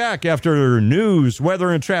 We'll be back after news, weather,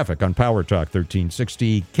 and traffic on Power Talk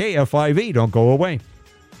 1360 KFIV. Don't go away.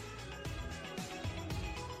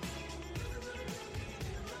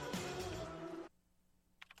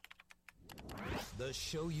 The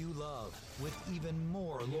show you love, with even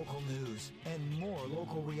more local news and more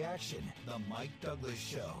local reaction. The Mike Douglas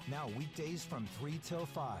Show. Now weekdays from 3 till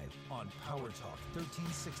 5 on Power Talk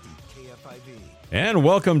 1360 KFIV. And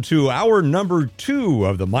welcome to hour number 2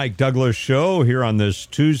 of the Mike Douglas Show here on this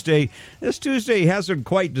Tuesday. This Tuesday hasn't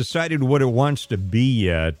quite decided what it wants to be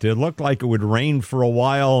yet. It looked like it would rain for a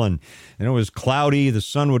while, and it was cloudy. The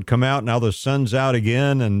sun would come out. Now the sun's out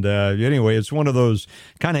again. And anyway, it's one of those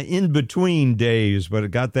kind of in-between days, but it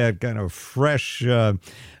got that kind of fresh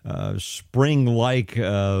spring-like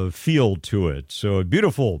feel to it. So a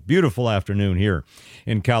beautiful, beautiful afternoon here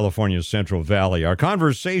in California's Central Valley. Our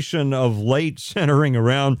conversation of late centering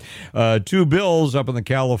around 2 bills up in the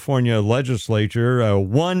California legislature.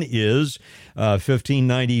 One is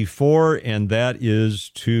 1594, and that is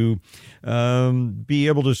to be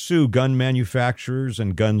able to sue gun manufacturers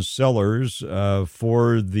and gun sellers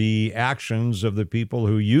for the actions of the people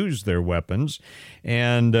who use their weapons,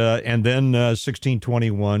 and then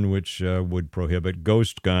 1621, which would prohibit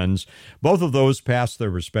ghost guns. Both of those passed their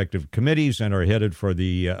respective committees and are headed for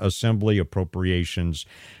the Assembly Appropriations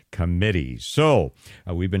Committee. So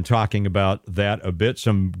we've been talking about that a bit.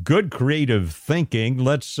 Some good creative thinking.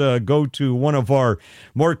 Let's go to one of our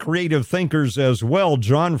more creative thinkers as well,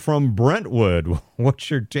 John from Brentwood. What's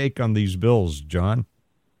your take on these bills, John?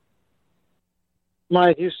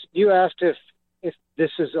 Mike, you asked if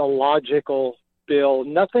this is a logical bill.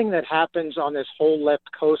 Nothing that happens on this whole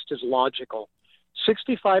left coast is logical.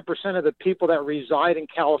 65% of the people that reside in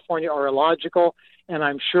California are illogical, and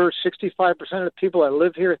I'm sure 65% of the people that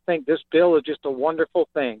live here think this bill is just a wonderful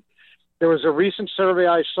thing. There was a recent survey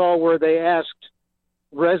I saw where they asked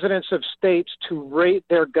residents of states to rate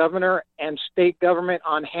their governor and state government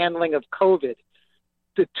on handling of COVID.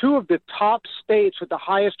 The 2 of the top states with the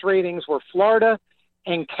highest ratings were Florida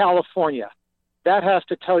and California. That has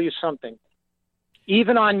to tell you something.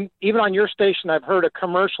 Even on your station, I've heard a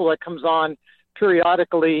commercial that comes on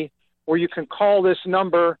periodically where you can call this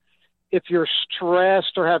number if you're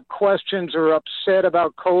stressed or have questions or upset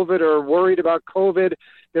about COVID or worried about COVID.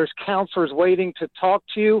 There's counselors waiting to talk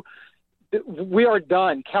to you. We are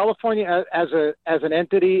done. California as an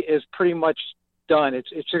entity is pretty much done.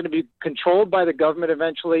 It's going to be controlled by the government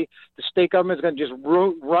eventually. The state government is going to just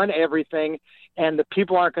run everything, and the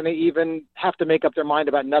people aren't going to even have to make up their mind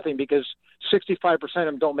about nothing because 65% of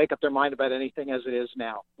them don't make up their mind about anything as it is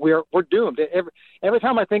now. We're doomed. Every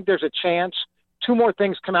time I think there's a chance, 2 more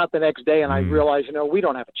things come out the next day, and I realize, we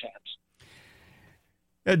don't have a chance.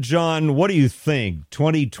 John, what do you think?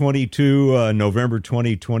 2022, November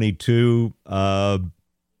 2022,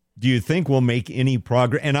 do you think we'll make any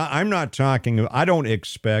progress? And I don't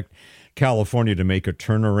expect California to make a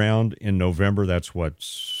turnaround in November. That's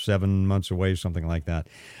 7 months away, something like that.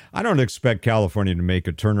 I don't expect California to make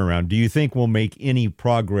a turnaround. Do you think we'll make any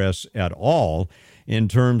progress at all in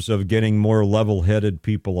terms of getting more level-headed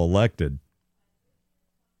people elected?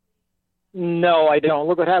 No, I don't.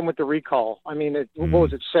 Look what happened with the recall. I mean, what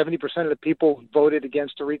was it? 70% of the people voted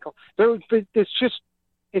against the recall. It's just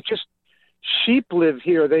sheep live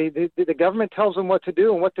here. The government tells them what to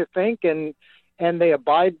do and what to think, and they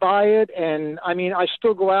abide by it. And I mean, I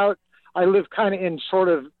still go out. I live kind of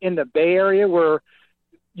in the Bay Area, where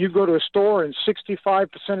you go to a store and 65%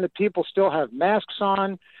 of the people still have masks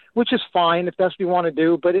on, which is fine if that's what you want to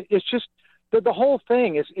do. But it's just the whole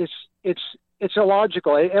thing it's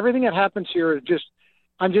illogical. Everything that happens here is just,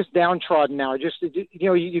 I'm just downtrodden now.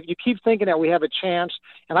 You keep thinking that we have a chance,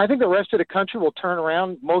 and I think the rest of the country will turn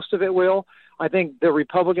around. Most of it will. I think the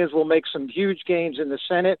Republicans will make some huge gains in the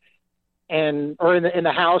Senate or in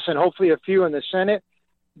the House, and hopefully a few in the Senate,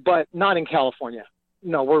 but not in California.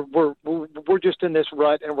 No, we're just in this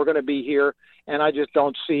rut, and we're going to be here. And I just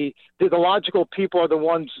don't see the logical people are the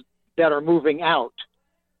ones that are moving out.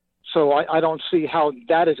 So I don't see how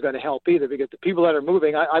that is going to help either, because the people that are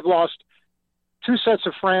moving, I've lost 2 sets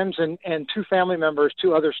of friends and 2 family members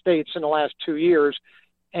to other states in the last 2 years,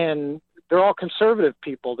 and they're all conservative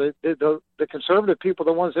people. The conservative people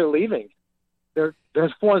are the ones that are leaving. They're the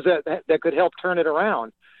ones that could help turn it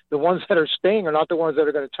around. The ones that are staying are not the ones that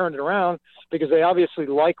are going to turn it around, because they obviously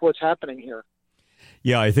like what's happening here.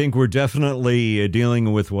 Yeah, I think we're definitely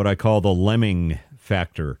dealing with what I call the lemming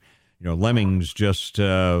factor. You know, lemmings just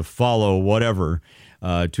follow whatever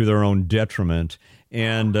to their own detriment.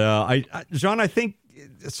 And John, I think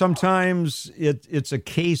sometimes it's a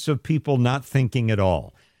case of people not thinking at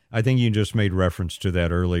all. I think you just made reference to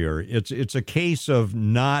that earlier. It's a case of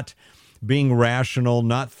not being rational,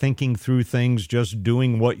 not thinking through things, just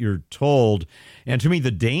doing what you're told. And to me,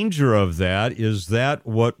 the danger of that is that's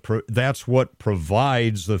what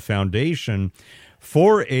provides the foundation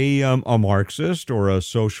for a Marxist or a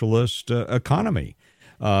socialist economy.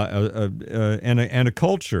 And a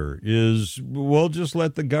culture is, we'll just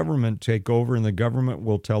let the government take over, and the government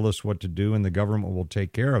will tell us what to do, and the government will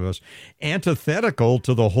take care of us, antithetical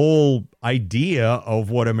to the whole idea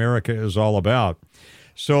of what America is all about.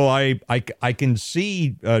 So I can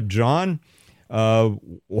see, John, and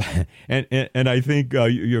I think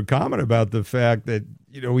your comment about the fact that,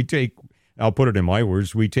 you know, I'll put it in my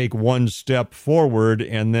words, we take one step forward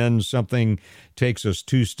and then something takes us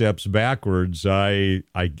 2 steps backwards. I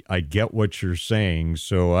get what you're saying.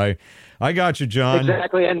 So I got you, John.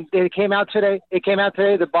 Exactly. And it came out today.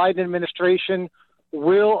 The Biden administration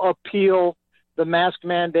will appeal the mask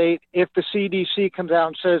mandate if the CDC comes out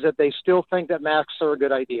and says that they still think that masks are a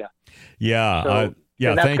good idea. Yeah.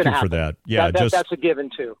 Thank you for that. Yeah, that's a given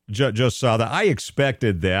too. Just saw that. I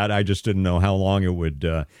expected that. I just didn't know how long it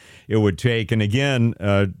would take. And again,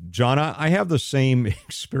 John, I have the same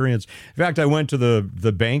experience. In fact, I went to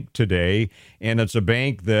the bank today, and it's a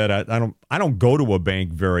bank that I don't go to a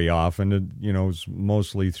bank very often. You know, it's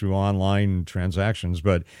mostly through online transactions,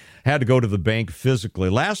 but I had to go to the bank physically.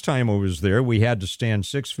 Last time I was there, we had to stand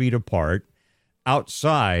 6 feet apart,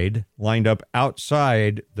 lined up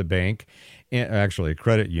outside the bank. Actually a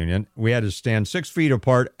credit union. We had to stand 6 feet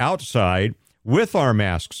apart outside with our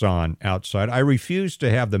masks on outside. I refused to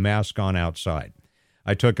have the mask on outside.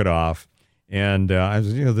 I took it off, and I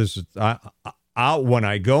was, this is when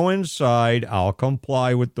I go inside, I'll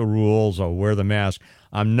comply with the rules. I'll wear the mask.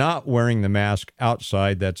 I'm not wearing the mask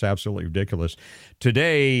outside. That's absolutely ridiculous.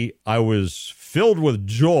 Today, I was filled with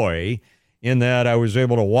joy in that I was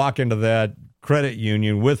able to walk into that credit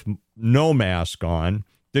union with no mask on.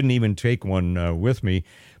 Didn't even take one with me.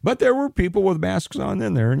 But there were people with masks on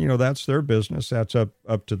in there, and, that's their business. That's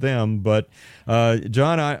up to them. But,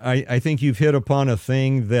 John, I think you've hit upon a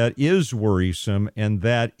thing that is worrisome, and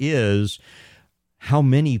that is how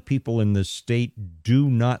many people in this state do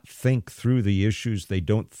not think through the issues. They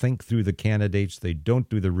don't think through the candidates. They don't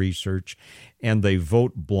do the research, and they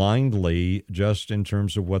vote blindly just in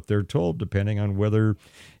terms of what they're told, depending on whether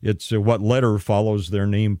it's what letter follows their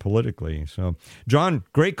name politically. So, John,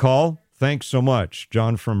 great call. Thanks so much.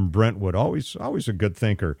 John from Brentwood, always a good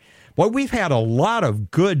thinker. Boy, we've had a lot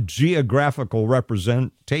of good geographical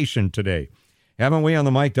representation today, haven't we, on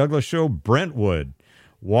the Mike Douglas Show? Brentwood,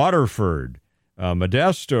 Waterford,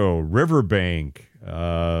 Modesto, Riverbank,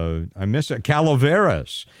 I miss it,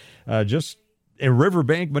 Calaveras, just in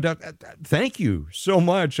Riverbank. Thank you so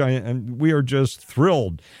much. We are just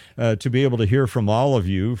thrilled to be able to hear from all of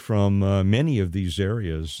you from many of these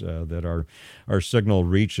areas that our signal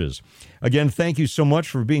reaches. Again, thank you so much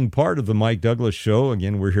for being part of the Mike Douglas Show.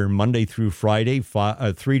 Again, we're here Monday through Friday,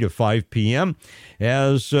 3 to 5 p.m.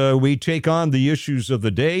 as we take on the issues of the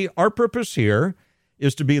day. Our purpose here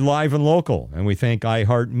is to be live and local. And we thank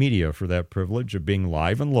iHeartMedia for that privilege of being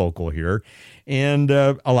live and local here and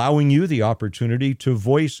allowing you the opportunity to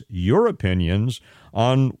voice your opinions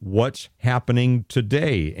on what's happening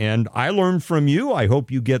today. And I learned from you. I hope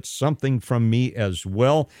you get something from me as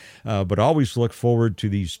well. But always look forward to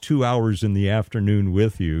these 2 hours in the afternoon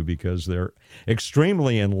with you because they're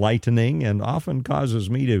extremely enlightening and often causes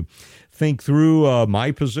me to think through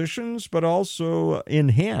my positions, but also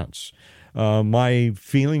enhance my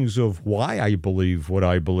feelings of why I believe what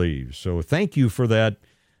I believe. So thank you for that.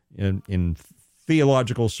 In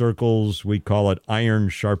theological circles, we call it iron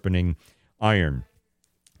sharpening iron.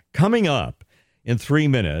 Coming up in 3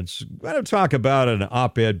 minutes, I'm going to talk about an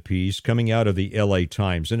op-ed piece coming out of the LA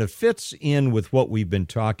Times, and it fits in with what we've been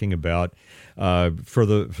talking about for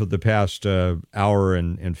the past hour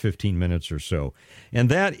and 15 minutes or so. And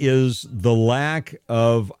that is the lack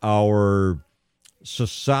of our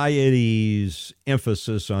society's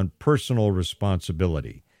emphasis on personal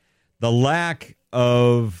responsibility, the lack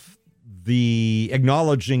of the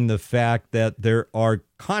acknowledging the fact that there are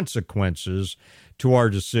consequences to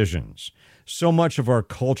our decisions. So much of our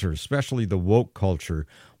culture, especially the woke culture,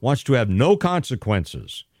 wants to have no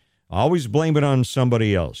consequences. Always blame it on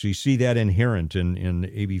somebody else. You see that inherent in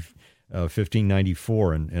AB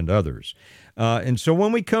 1594 and others. And so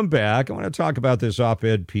when we come back, I want to talk about this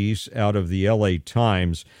op-ed piece out of the LA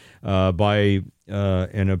Times by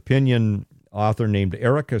an opinion author named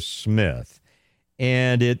Erica Smith.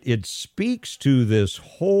 And it speaks to this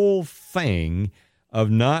whole thing of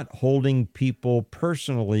not holding people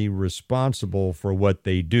personally responsible for what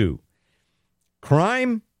they do.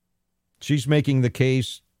 Crime, she's making the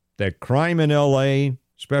case that crime in L.A.,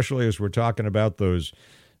 especially as we're talking about those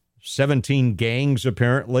 17 gangs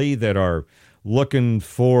apparently that are looking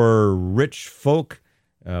for rich folk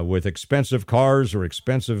with expensive cars or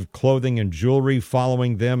expensive clothing and jewelry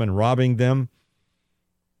following them and robbing them,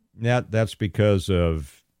 that's because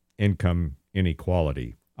of income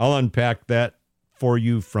inequality. I'll unpack that for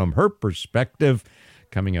you from her perspective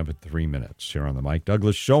coming up at 3 minutes here on the Mike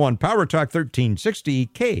Douglas Show on Power Talk 1360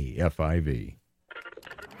 KFIV.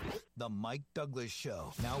 The Mike Douglas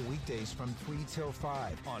Show, now weekdays from 3 till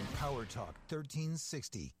 5 on Power Talk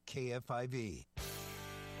 1360 KFIV.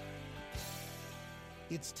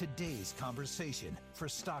 It's today's conversation for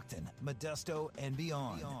Stockton, Modesto, and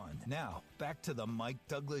beyond. Now, back to the Mike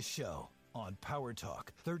Douglas Show on Power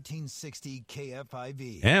Talk 1360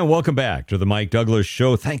 KFIV. And welcome back to the Mike Douglas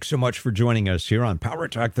Show. Thanks so much for joining us here on Power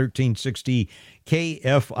Talk 1360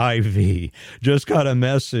 KFIV. Just got a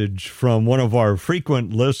message from one of our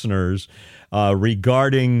frequent listeners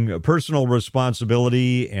regarding personal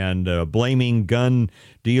responsibility and blaming gun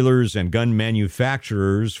dealers and gun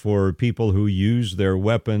manufacturers for people who use their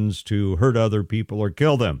weapons to hurt other people or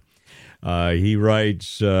kill them. He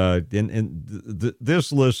writes,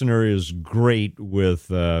 this listener is great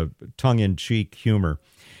with tongue-in-cheek humor.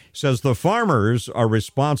 He says, the farmers are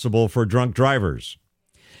responsible for drunk drivers.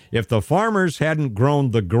 If the farmers hadn't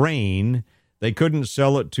grown the grain, they couldn't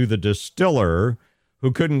sell it to the distiller,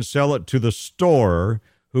 who couldn't sell it to the store,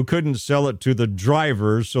 who couldn't sell it to the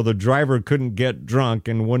driver, so the driver couldn't get drunk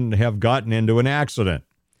and wouldn't have gotten into an accident.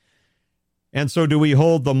 And so do we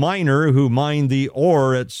hold the miner who mined the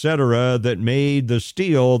ore, etc., that made the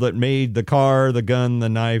steel, that made the car, the gun, the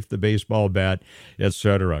knife, the baseball bat,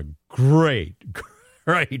 etc.? Great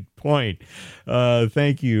point.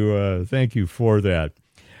 Thank you for that.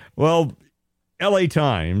 Well, LA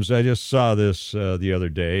Times, I just saw this the other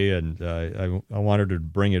day, and I wanted to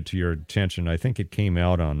bring it to your attention. I think it came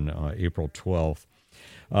out on April 12th.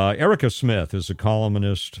 Erica Smith is a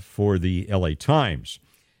columnist for the LA Times,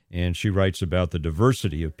 and she writes about the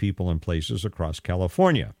diversity of people and places across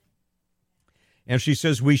California. And she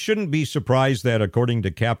says, we shouldn't be surprised that, according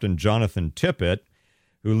to Captain Jonathan Tippett,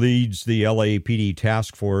 who leads the LAPD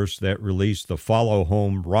task force that released the Follow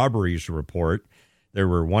Home Robberies report, there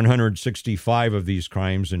were 165 of these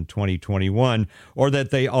crimes in 2021, or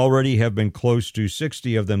that they already have been close to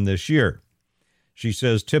 60 of them this year. She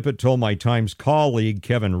says, Tippett told my Times colleague,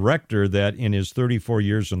 Kevin Rector, that in his 34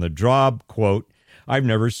 years on the job, quote, I've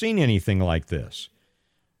never seen anything like this.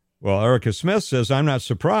 Well, Erica Smith says, I'm not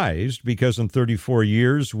surprised because in 34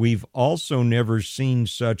 years, we've also never seen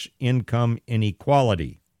such income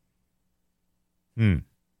inequality.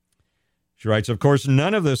 She writes, of course,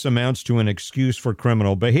 none of this amounts to an excuse for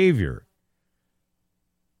criminal behavior.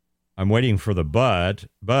 I'm waiting for the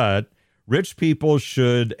but rich people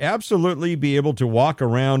should absolutely be able to walk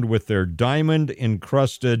around with their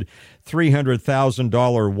diamond-encrusted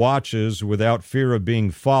 $300,000 watches without fear of being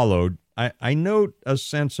followed. I note a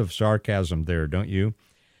sense of sarcasm there, don't you?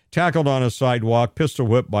 tackled on a sidewalk, pistol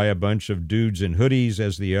whipped by a bunch of dudes in hoodies,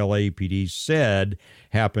 as the LAPD said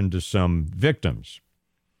happened to some victims.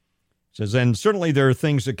 It says, and certainly there are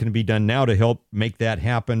things that can be done now to help make that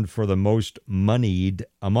happen for the most moneyed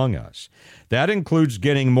among us. That includes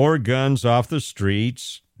getting more guns off the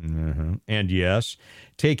streets, and yes,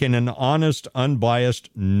 taking an honest, unbiased,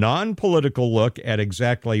 non-political look at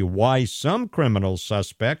exactly why some criminal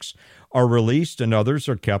suspects are released and others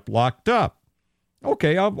are kept locked up.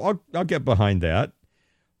 Okay, I'll get behind that.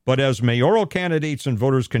 But as mayoral candidates and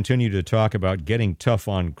voters continue to talk about getting tough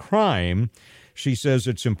on crime, she says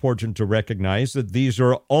it's important to recognize that these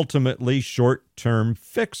are ultimately short-term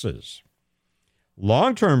fixes.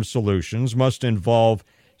 Long-term solutions must involve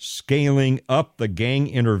scaling up the gang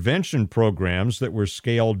intervention programs that were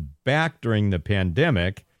scaled back during the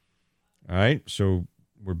pandemic. All right, so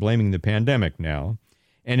we're blaming the pandemic now.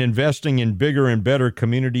 And investing in bigger and better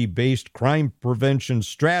community-based crime prevention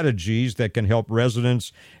strategies that can help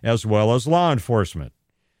residents as well as law enforcement.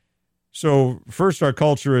 So first our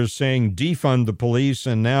culture is saying defund the police,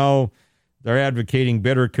 and now they're advocating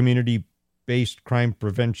better community-based crime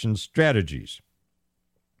prevention strategies.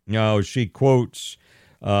 Now, she quotes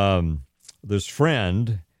this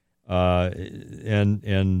friend,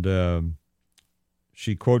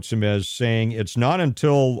 she quotes him as saying, it's not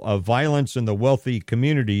until violence in the wealthy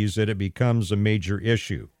communities that it becomes a major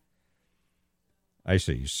issue. I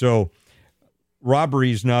see. So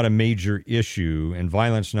robbery is not a major issue and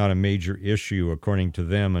violence not a major issue, according to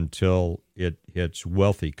them, until it hits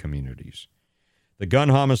wealthy communities. The gun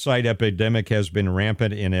homicide epidemic has been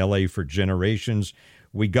rampant in L.A. for generations.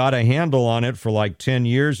 We got a handle on it for like 10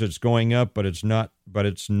 years. It's going up, but it's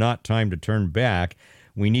not time to turn back.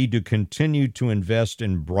 We need to continue to invest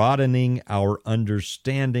in broadening our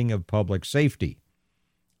understanding of public safety.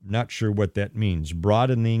 Not sure what that means,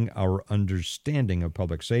 broadening our understanding of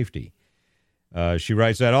public safety. She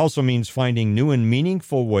writes, that also means finding new and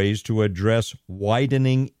meaningful ways to address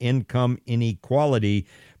widening income inequality,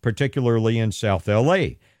 particularly in South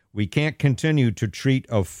L.A. We can't continue to treat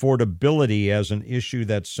affordability as an issue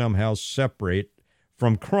that's somehow separate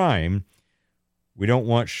from crime. We don't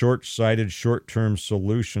want short-sighted, short-term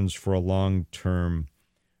solutions for a long-term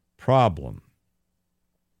problem.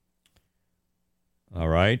 All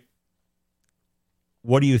right.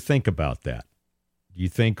 What do you think about that? Do you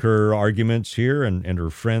think her arguments here and her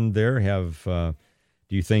friend there have, do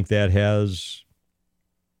you think that has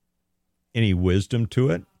any wisdom to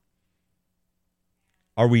it?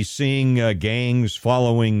 Are we seeing gangs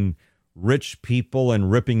following rich people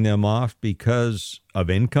and ripping them off because of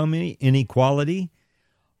income inequality?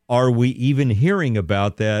 Are we even hearing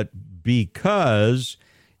about that because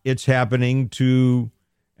it's happening to,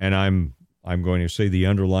 and I'm going to say the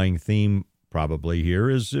underlying theme probably here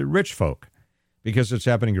is rich folk. Because it's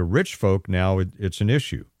happening to rich folk now, it's an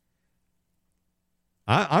issue.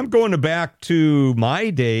 I'm going back to my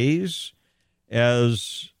days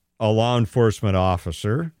as a law enforcement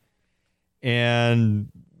officer,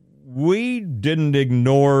 and we didn't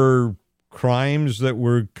ignore crimes that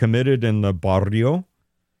were committed in the barrio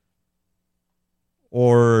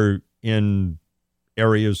or in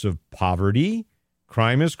areas of poverty.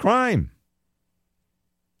 Crime is crime.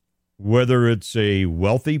 Whether it's a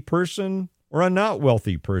wealthy person or a not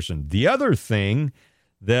wealthy person. The other thing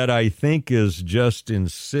that I think is just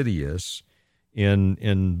insidious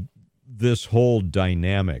in this whole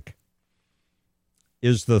dynamic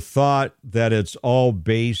is the thought that it's all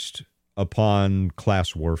based upon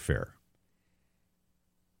class warfare.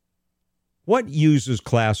 What uses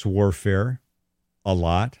class warfare a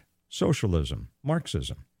lot? Socialism,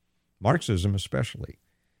 Marxism. Marxism especially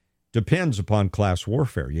depends upon class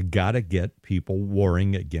warfare. You got to get people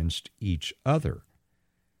warring against each other.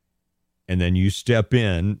 And then you step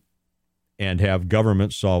in and have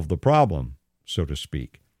government solve the problem, so to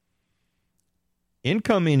speak.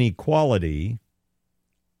 Income inequality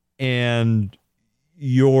and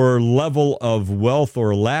your level of wealth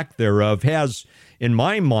or lack thereof has, in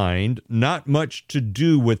my mind, not much to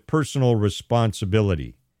do with personal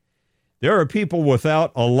responsibility. There are people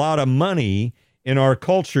without a lot of money in our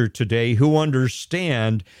culture today who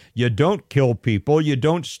understand you don't kill people, you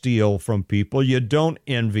don't steal from people, you don't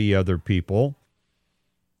envy other people.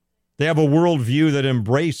 They have a worldview that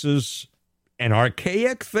embraces an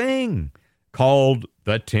archaic thing called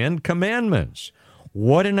the Ten Commandments.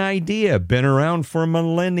 What an idea, been around for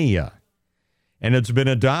millennia. And it's been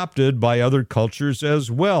adopted by other cultures as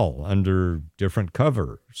well, under different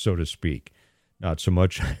cover, so to speak. Not so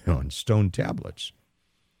much on stone tablets.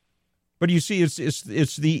 But you see,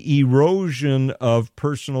 it's the erosion of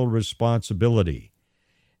personal responsibility.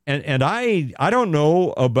 And I don't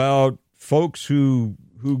know about folks who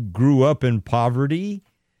grew up in poverty.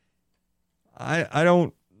 I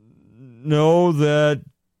don't know that.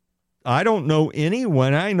 I don't know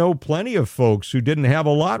anyone. I know plenty of folks who didn't have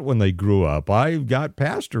a lot when they grew up. I've got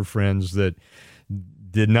pastor friends that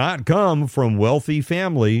did not come from wealthy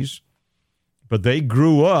families, but they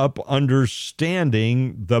grew up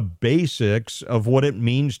understanding the basics of what it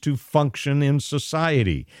means to function in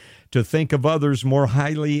society, to think of others more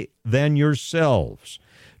highly than yourselves,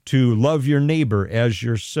 to love your neighbor as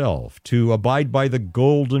yourself, to abide by the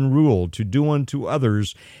golden rule, to do unto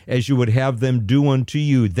others as you would have them do unto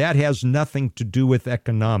you. That has nothing to do with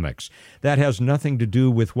economics. That has nothing to do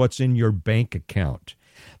with what's in your bank account.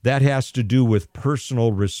 That has to do with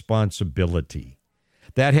personal responsibility.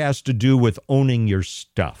 That has to do with owning your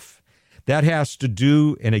stuff. That has to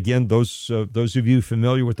do, and again, those of you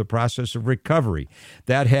familiar with the process of recovery,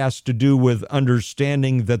 that has to do with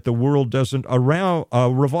understanding that the world doesn't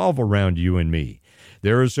revolve around you and me.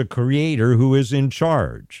 There is a creator who is in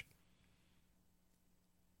charge.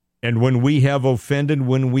 And when we have offended,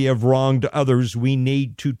 when we have wronged others, we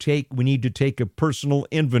need to take a personal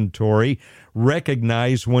inventory,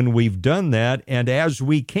 recognize when we've done that, and as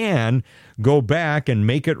we can, go back and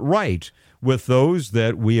make it right with those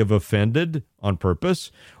that we have offended on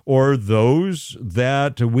purpose or those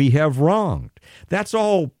that we have wronged. That's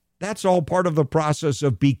all part of the process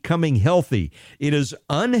of becoming healthy. It is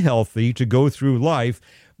unhealthy to go through life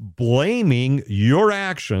blaming your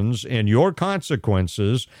actions and your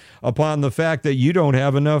consequences upon the fact that you don't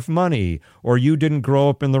have enough money, or you didn't grow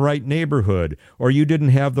up in the right neighborhood, or you didn't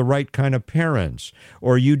have the right kind of parents,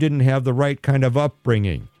 or you didn't have the right kind of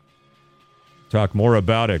upbringing. Talk more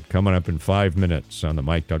about it coming up in 5 minutes on the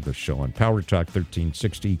Mike Douglas Show on Power Talk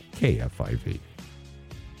 1360 KFIV.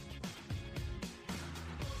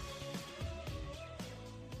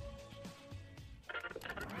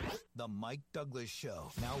 The Mike Douglas Show,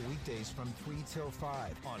 now weekdays from 3 till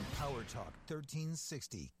 5 on Power Talk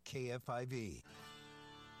 1360 KFIV.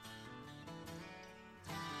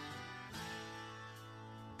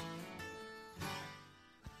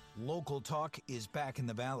 Local Talk is back in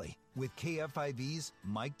the Valley with KFIV's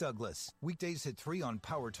Mike Douglas. Weekdays at 3 on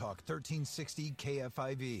Power Talk 1360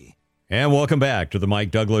 KFIV. And welcome back to the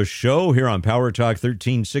Mike Douglas Show here on Power Talk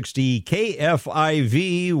 1360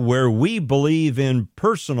 KFIV, where we believe in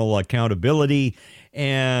personal accountability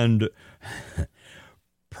and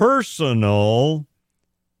personal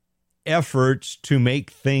efforts to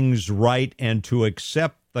make things right and to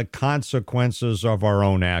accept the consequences of our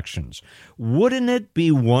own actions. Wouldn't it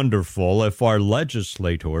be wonderful if our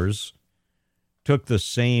legislators took the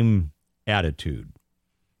same attitude?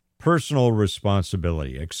 Personal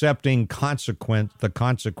responsibility, accepting the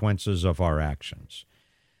consequences of our actions.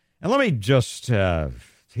 And let me just,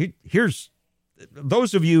 here's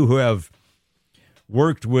those of you who have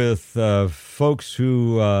worked with folks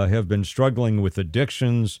who have been struggling with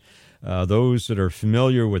addictions, those that are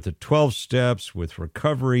familiar with the 12 steps, with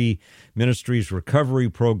recovery ministries, recovery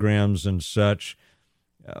programs and such,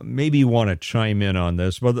 maybe you want to chime in on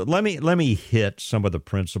this, but let me hit some of the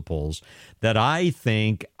principles that I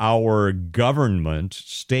think our government,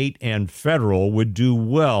 state and federal, would do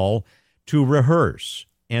well to rehearse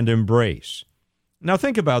and embrace. Now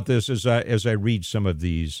think about this as I read some of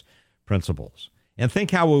these principles, and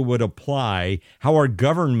think how it would apply, how our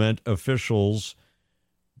government officials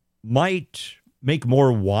might make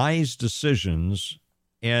more wise decisions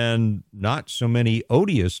and not so many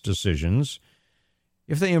odious decisions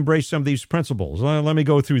if they embrace some of these principles. Let me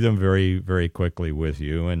go through them very, very quickly with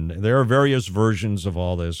you. And there are various versions of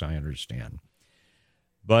all this, I understand.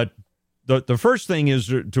 But the first thing is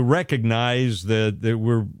to recognize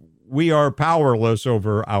that we are powerless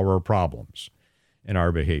over our problems and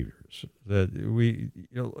our behaviors. That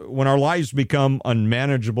when our lives become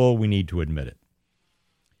unmanageable, we need to admit it.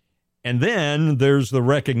 And then there's the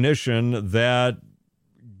recognition that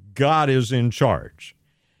God is in charge.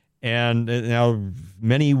 And now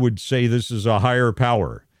many would say this is a higher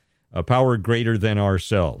power, a power greater than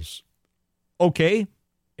ourselves. Okay,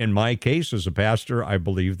 in my case as a pastor, I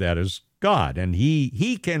believe that is God, and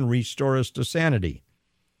he can restore us to sanity.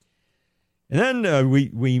 And then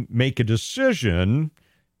we make a decision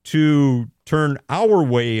to turn our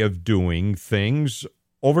way of doing things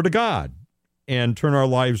over to God and turn our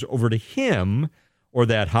lives over to Him, or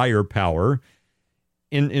that higher power,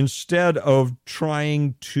 instead of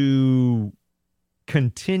trying to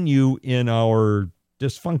continue in our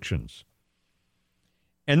dysfunctions.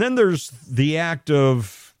 And then there's the act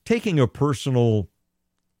of taking a personal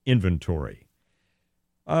inventory,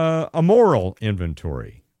 a moral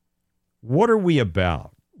inventory. What are we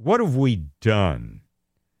about? what have we done?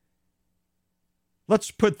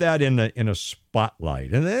 Let's put that in a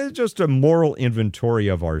spotlight, and then just a moral inventory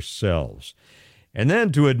of ourselves. And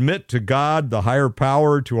then to admit to God, the higher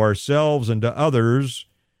power, to ourselves and to others,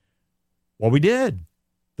 what we did,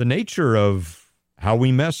 the nature of how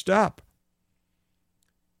we messed up.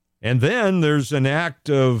 And then there's an act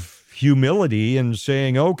of humility in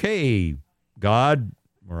saying, okay, God,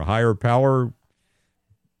 or higher power,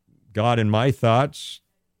 God in my thoughts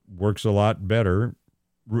works a lot better.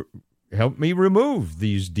 Help me remove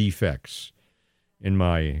these defects in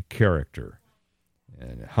my character.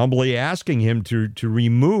 And humbly asking him to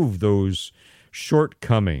remove those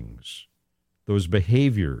shortcomings, those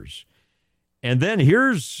behaviors. And then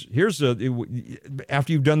here's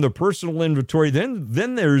after you've done the personal inventory,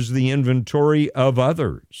 then there's the inventory of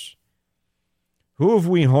others. Who have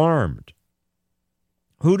we harmed?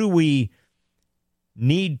 Who do we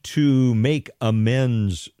need to make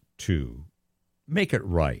amends to? Make it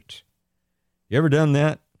right. You ever done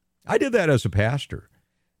that? I did that as a pastor.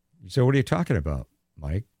 You say, what are you talking about,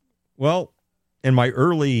 Mike? Well, in my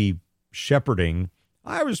early shepherding,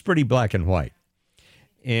 I was pretty black and white.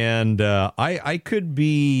 And I could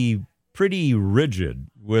be pretty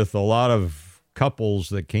rigid with a lot of couples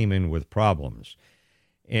that came in with problems.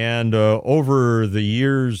 And over the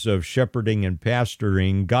years of shepherding and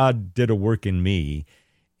pastoring, God did a work in me.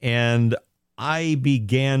 And I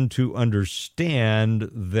began to understand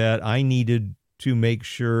that I needed to make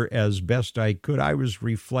sure as best I could I was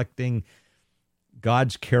reflecting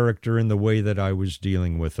God's character in the way that I was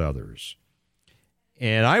dealing with others.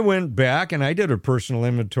 And I went back and I did a personal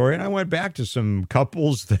inventory, and I went back to some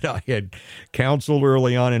couples that I had counseled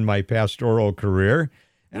early on in my pastoral career,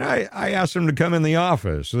 and I asked them to come in the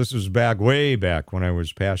office. This was way back when I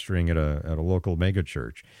was pastoring at a local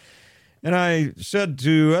megachurch. And I said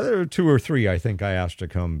to two or three, I think I asked to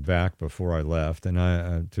come back before I left,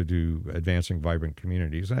 and to do Advancing Vibrant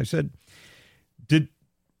Communities. And I said,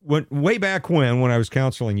 way back when I was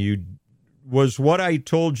counseling you, was what I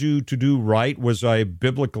told you to do right? Was I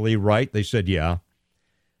biblically right? They said, yeah.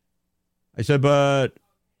 I said, but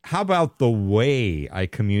how about the way I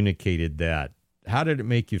communicated that? How did it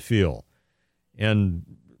make you feel? And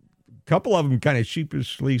a couple of them kind of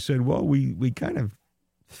sheepishly said, well, we kind of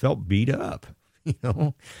felt beat up,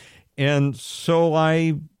 And so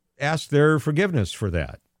I asked their forgiveness for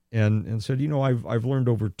that and said, I've learned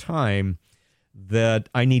over time that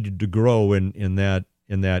I needed to grow in that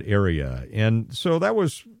area. And so that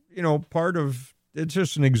was, part of, it's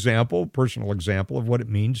just an example, personal example of what it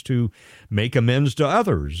means to make amends to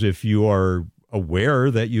others if you are aware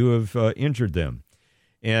that you have injured them.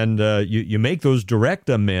 And you make those direct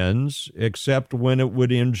amends, except when it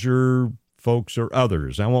would injure folks or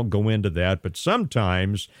others. I won't go into that, but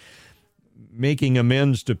sometimes making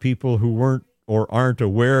amends to people who weren't or aren't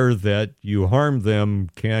aware that you harmed them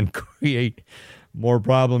can create more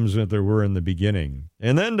problems than there were in the beginning.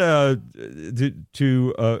 And then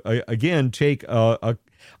again, take a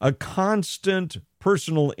constant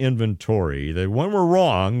personal inventory that when we're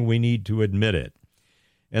wrong, we need to admit it.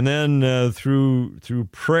 And then through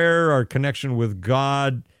prayer, our connection with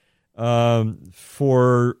God,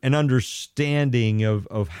 for an understanding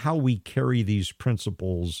of how we carry these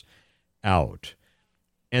principles out.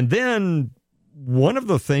 And then one of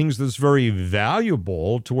the things that's very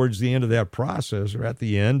valuable towards the end of that process, or at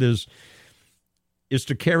the end, is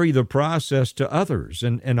to carry the process to others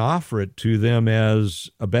and offer it to them as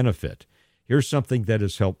a benefit. Here's something that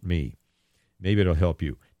has helped me. Maybe it'll help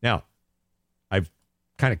you. Now, I've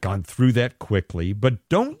kind of gone through that quickly, but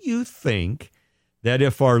don't you think that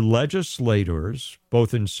if our legislators,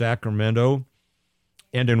 both in Sacramento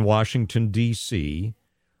and in Washington, D.C.,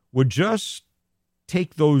 would just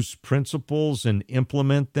take those principles and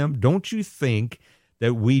implement them, don't you think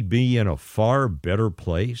that we'd be in a far better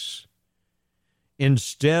place?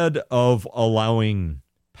 Instead of allowing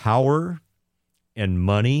power and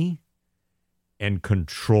money and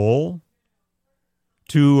control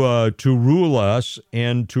to rule us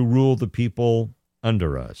and to rule the people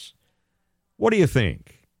under us. What do you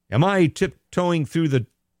think? Am I tiptoeing through the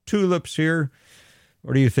tulips here?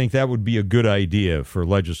 Or do you think that would be a good idea for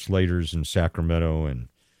legislators in Sacramento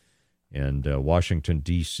and Washington,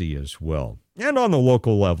 D.C. as well? And on the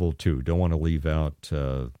local level, too. Don't want to leave out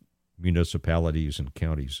municipalities and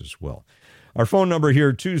counties as well. Our phone number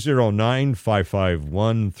here,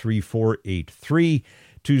 209-551-3483,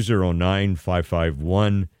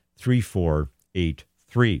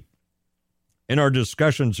 209-551-3483. In our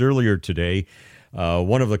discussions earlier today,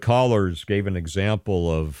 One of the callers gave an example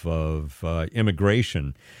of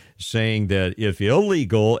immigration, saying that if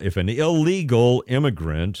an illegal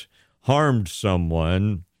immigrant harmed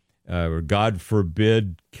someone, or God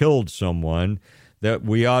forbid, killed someone, that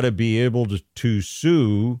we ought to be able to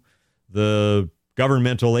sue the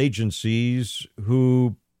governmental agencies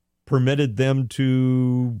who permitted them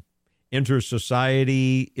to enter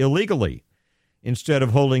society illegally, instead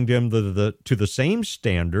of holding them to the same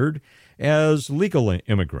standard as legal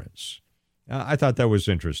immigrants. I thought that was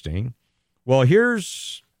interesting. Well,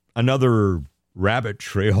 here's another rabbit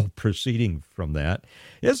trail proceeding from that.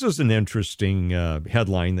 This is an interesting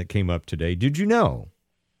headline that came up today. Did you know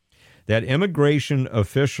that immigration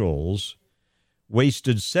officials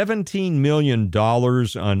wasted $17 million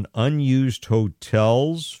on unused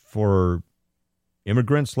hotels for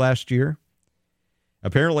immigrants last year?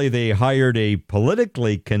 Apparently, they hired a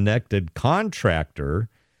politically connected contractor,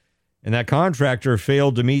 and that contractor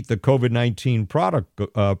failed to meet the COVID-19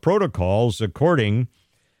 protocols, according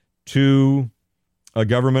to a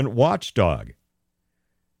government watchdog.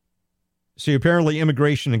 See, apparently,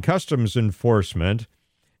 Immigration and Customs Enforcement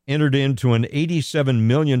entered into an $87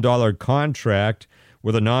 million contract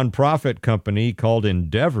with a nonprofit company called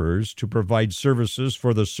Endeavors to provide services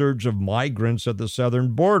for the surge of migrants at the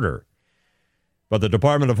southern border. But the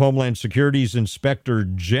Department of Homeland Security's Inspector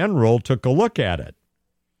General took a look at it.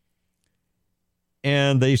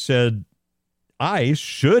 And they said ICE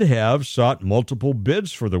should have sought multiple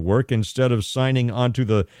bids for the work instead of signing onto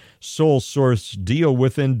the sole source deal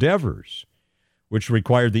with Endeavors, which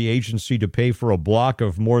required the agency to pay for a block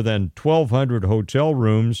of more than 1,200 hotel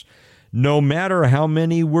rooms, no matter how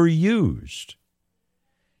many were used.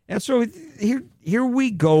 And so here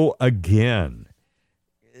we go again.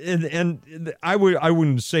 And I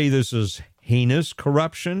wouldn't say this is heinous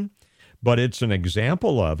corruption, but it's an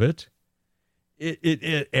example of it.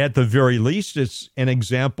 It at the very least, it's an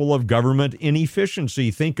example of government inefficiency.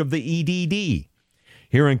 Think of the EDD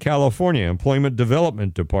here in California, Employment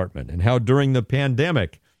Development Department, and how during the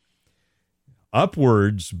pandemic,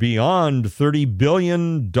 upwards beyond $30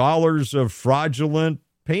 billion of fraudulent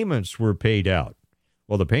payments were paid out.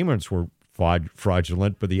 Well, the payments were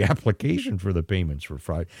fraudulent, but the application for the payments were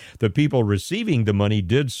fraud. The people receiving the money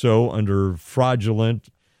did so under fraudulent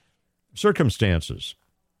circumstances.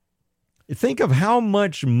 Think of how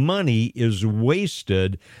much money is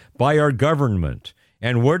wasted by our government.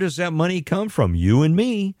 And where does that money come from? You and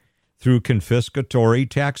me, through confiscatory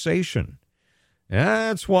taxation.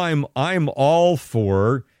 That's why I'm all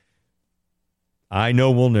for, I know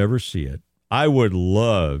we'll never see it. I would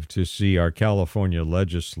love to see our California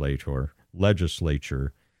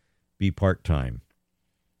legislature be part-time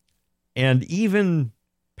and even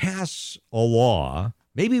pass a law.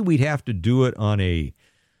 Maybe we'd have to do it on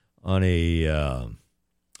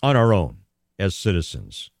our own as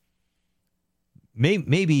citizens.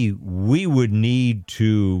 Maybe we would need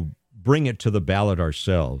to bring it to the ballot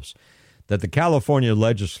ourselves, that the California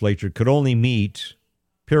legislature could only meet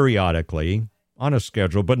periodically on a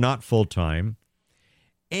schedule, but not full-time,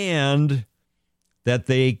 and that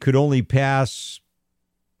they could only pass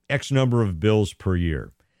X number of bills per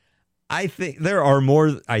year. I think there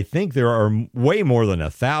are way more than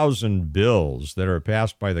 1,000 bills that are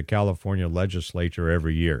passed by the California legislature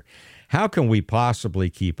every year. How can we possibly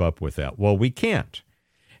keep up with that? Well, we can't.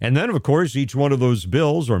 And then, of course, each one of those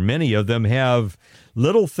bills, or many of them, have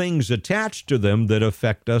little things attached to them that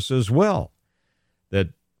affect us as well, that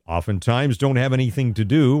oftentimes don't have anything to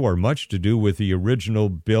do or much to do with the original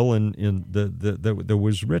bill that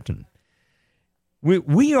was written.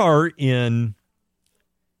 We are in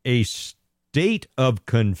a state of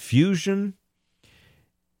confusion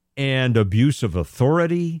and abuse of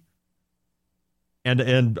authority.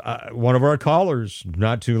 And one of our callers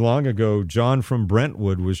not too long ago, John from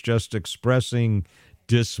Brentwood, was just expressing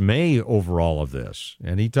dismay over all of this.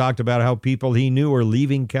 And he talked about how people he knew are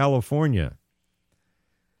leaving California.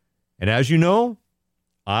 And as you know,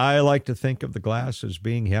 I like to think of the glass as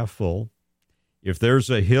being half full. If there's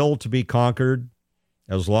a hill to be conquered,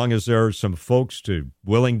 as long as there are some folks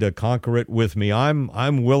willing to conquer it with me,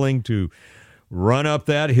 I'm willing to run up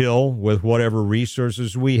that hill with whatever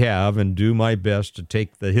resources we have and do my best to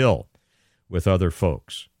take the hill with other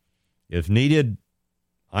folks. If needed,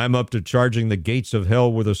 I'm up to charging the gates of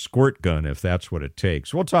hell with a squirt gun if that's what it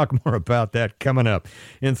takes. We'll talk more about that coming up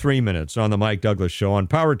in 3 minutes on the Mike Douglas Show on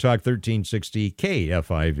Power Talk 1360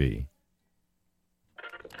 KFIV.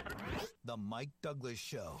 The Mike Douglas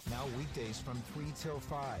Show, now weekdays from 3 till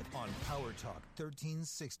 5 on Power Talk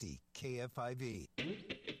 1360 KFIV.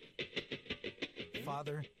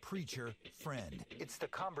 father, preacher, friend. It's the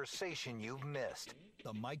conversation you've missed.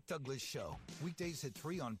 The Mike Douglas Show. Weekdays at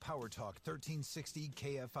 3 on Power Talk 1360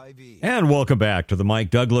 KFIV. And welcome back to the Mike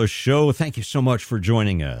Douglas Show. Thank you so much for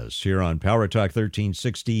joining us here on Power Talk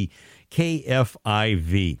 1360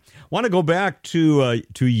 KFIV. Want to go back to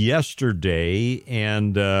yesterday,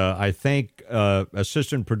 and I thank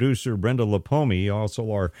assistant producer Brenda Lapome,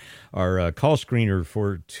 also our call screener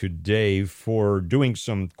for today, for doing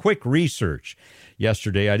some quick research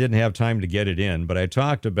yesterday. I didn't have time to get it in, but I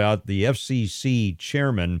talked about the FCC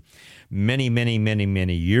chairman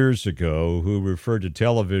many years ago who referred to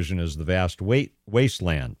television as the vast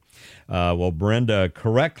wasteland. Well, Brenda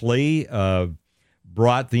correctly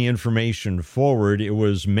brought the information forward. It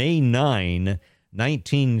was May 9,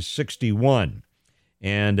 1961,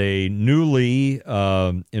 and a newly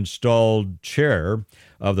installed chair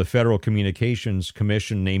of the Federal Communications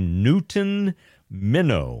Commission named Newton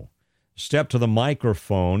Minow stepped to the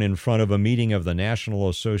microphone in front of a meeting of the National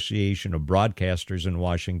Association of Broadcasters in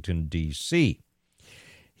Washington, D.C.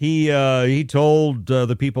 He told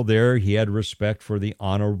the people there he had respect for the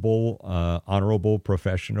honorable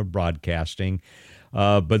profession of broadcasting,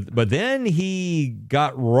 but then he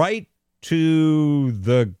got right to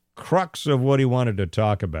the crux of what he wanted to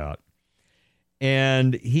talk about.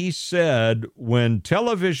 And he said, when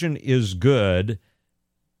television is good,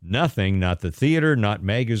 nothing, not the theater, not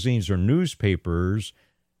magazines or newspapers,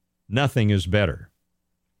 nothing is better.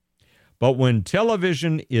 But when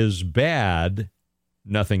television is bad,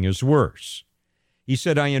 nothing is worse. He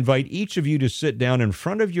said, I invite each of you to sit down in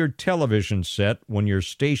front of your television set when your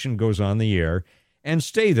station goes on the air and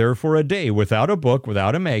stay there for a day without a book,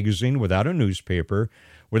 without a magazine, without a newspaper,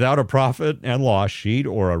 without a profit and loss sheet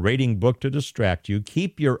or a rating book to distract you.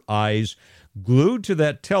 Keep your eyes glued to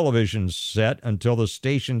that television set until the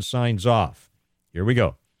station signs off. Here we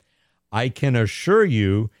go. I can assure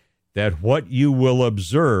you that what you will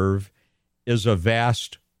observe is a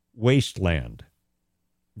vast wasteland.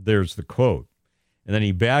 There's the quote. And then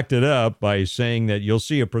he backed it up by saying that you'll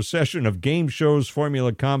see a procession of game shows,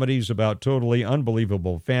 formula comedies about totally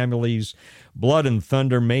unbelievable families, blood and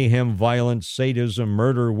thunder, mayhem, violence, sadism,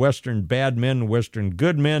 murder, Western bad men, Western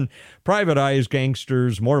good men, private eyes,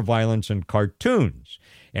 gangsters, more violence, and cartoons.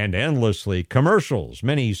 And endlessly commercials,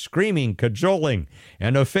 many screaming, cajoling,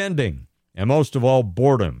 and offending. And most of all,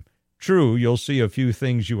 boredom. True, you'll see a few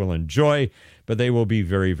things you will enjoy, but they will be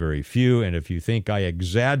very few. And if you think I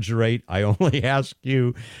exaggerate, I only ask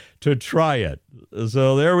you to try it.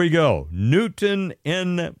 So there we go. Newton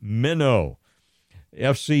N. Minow,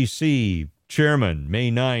 FCC chairman, May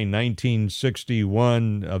 9,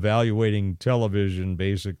 1961, evaluating television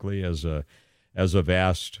basically as a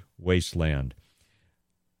vast wasteland.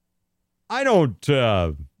 I don't,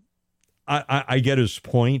 I get his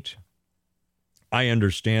point. I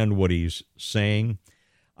understand what he's saying.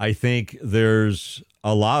 I think there's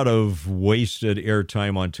a lot of wasted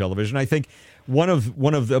airtime on television. I think one of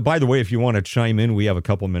the, by the way, if you want to chime in, we have a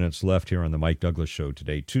couple minutes left here on the Mike Douglas Show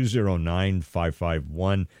today,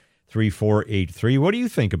 209-551-3483. What do you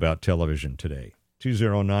think about television today?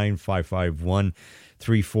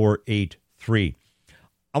 209-551-3483.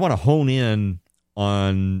 I want to hone in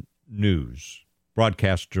on news,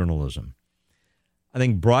 broadcast journalism. I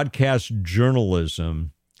think broadcast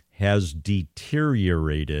journalism has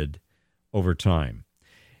deteriorated over time.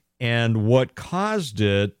 And what caused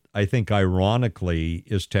it, I think, ironically,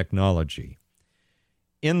 is technology.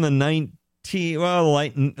 In the late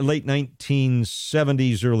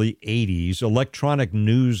 1970s, early 80s, electronic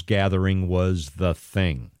news gathering was the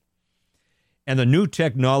thing. And the new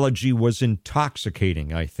technology was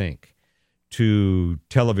intoxicating, I think, to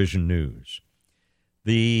television news.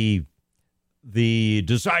 The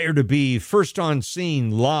desire to be first on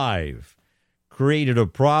scene live created a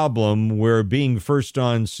problem where being first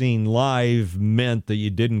on scene live meant that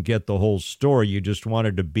you didn't get the whole story. You just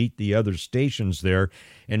wanted to beat the other stations there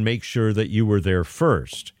and make sure that you were there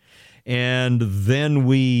first. And then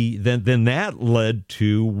that led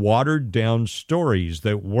to watered down stories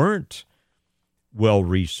that weren't well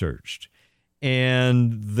researched.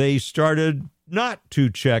 And they started not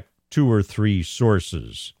to check 2 or 3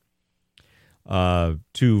 sources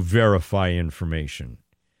to verify information.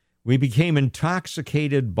 We became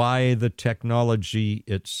intoxicated by the technology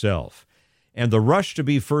itself and the rush to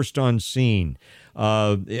be first on scene.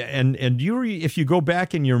 If you go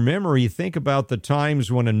back in your memory, think about the times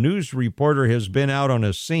when a news reporter has been out on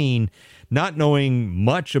a scene not knowing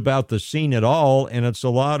much about the scene at all, and it's a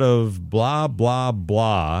lot of blah, blah,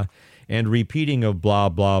 blah, and repeating of blah,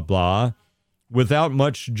 blah, blah without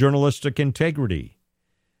much journalistic integrity.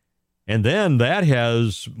 And then that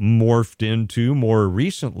has morphed into, more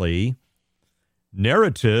recently,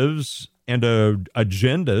 narratives and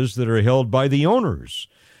agendas that are held by the owners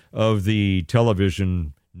of the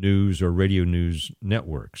television news or radio news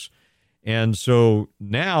networks. And so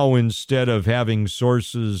now, instead of having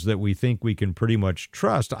sources that we think we can pretty much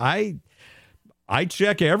trust, I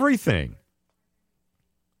check everything.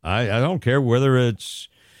 I don't care whether it's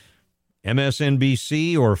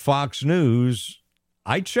MSNBC or Fox News.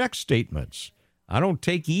 I check statements. I don't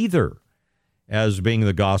take either as being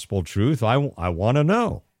the gospel truth. I want to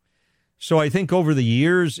know. So I think over the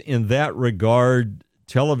years, in that regard,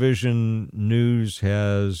 television news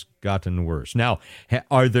has gotten worse. Now,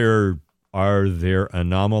 are there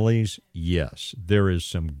anomalies? Yes. There is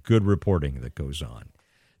some good reporting that goes on.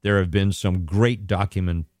 There have been some great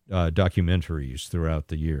documentaries throughout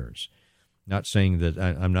the years. Not saying that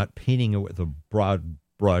I'm not painting it with a broad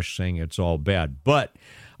brush saying it's all bad, but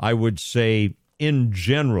I would say in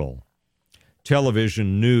general,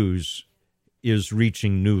 television news is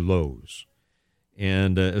reaching new lows.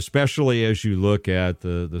 And especially as you look at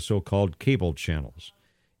the so-called cable channels.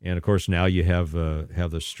 And of course, now you have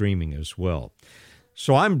the streaming as well.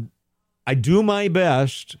 So I do my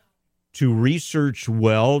best to research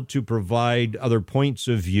well, to provide other points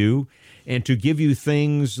of view, and to give you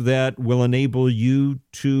things that will enable you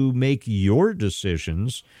to make your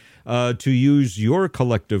decisions, to use your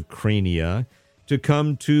collective crania to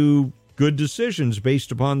come to good decisions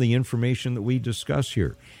based upon the information that we discuss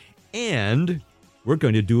here. And we're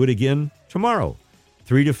going to do it again tomorrow,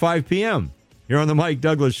 3 to 5 p.m., here on the Mike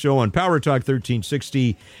Douglas Show on Power Talk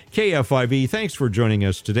 1360 KFIV. Thanks for joining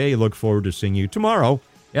us today. Look forward to seeing you tomorrow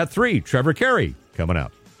at 3. Trevor Carey coming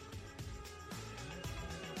up.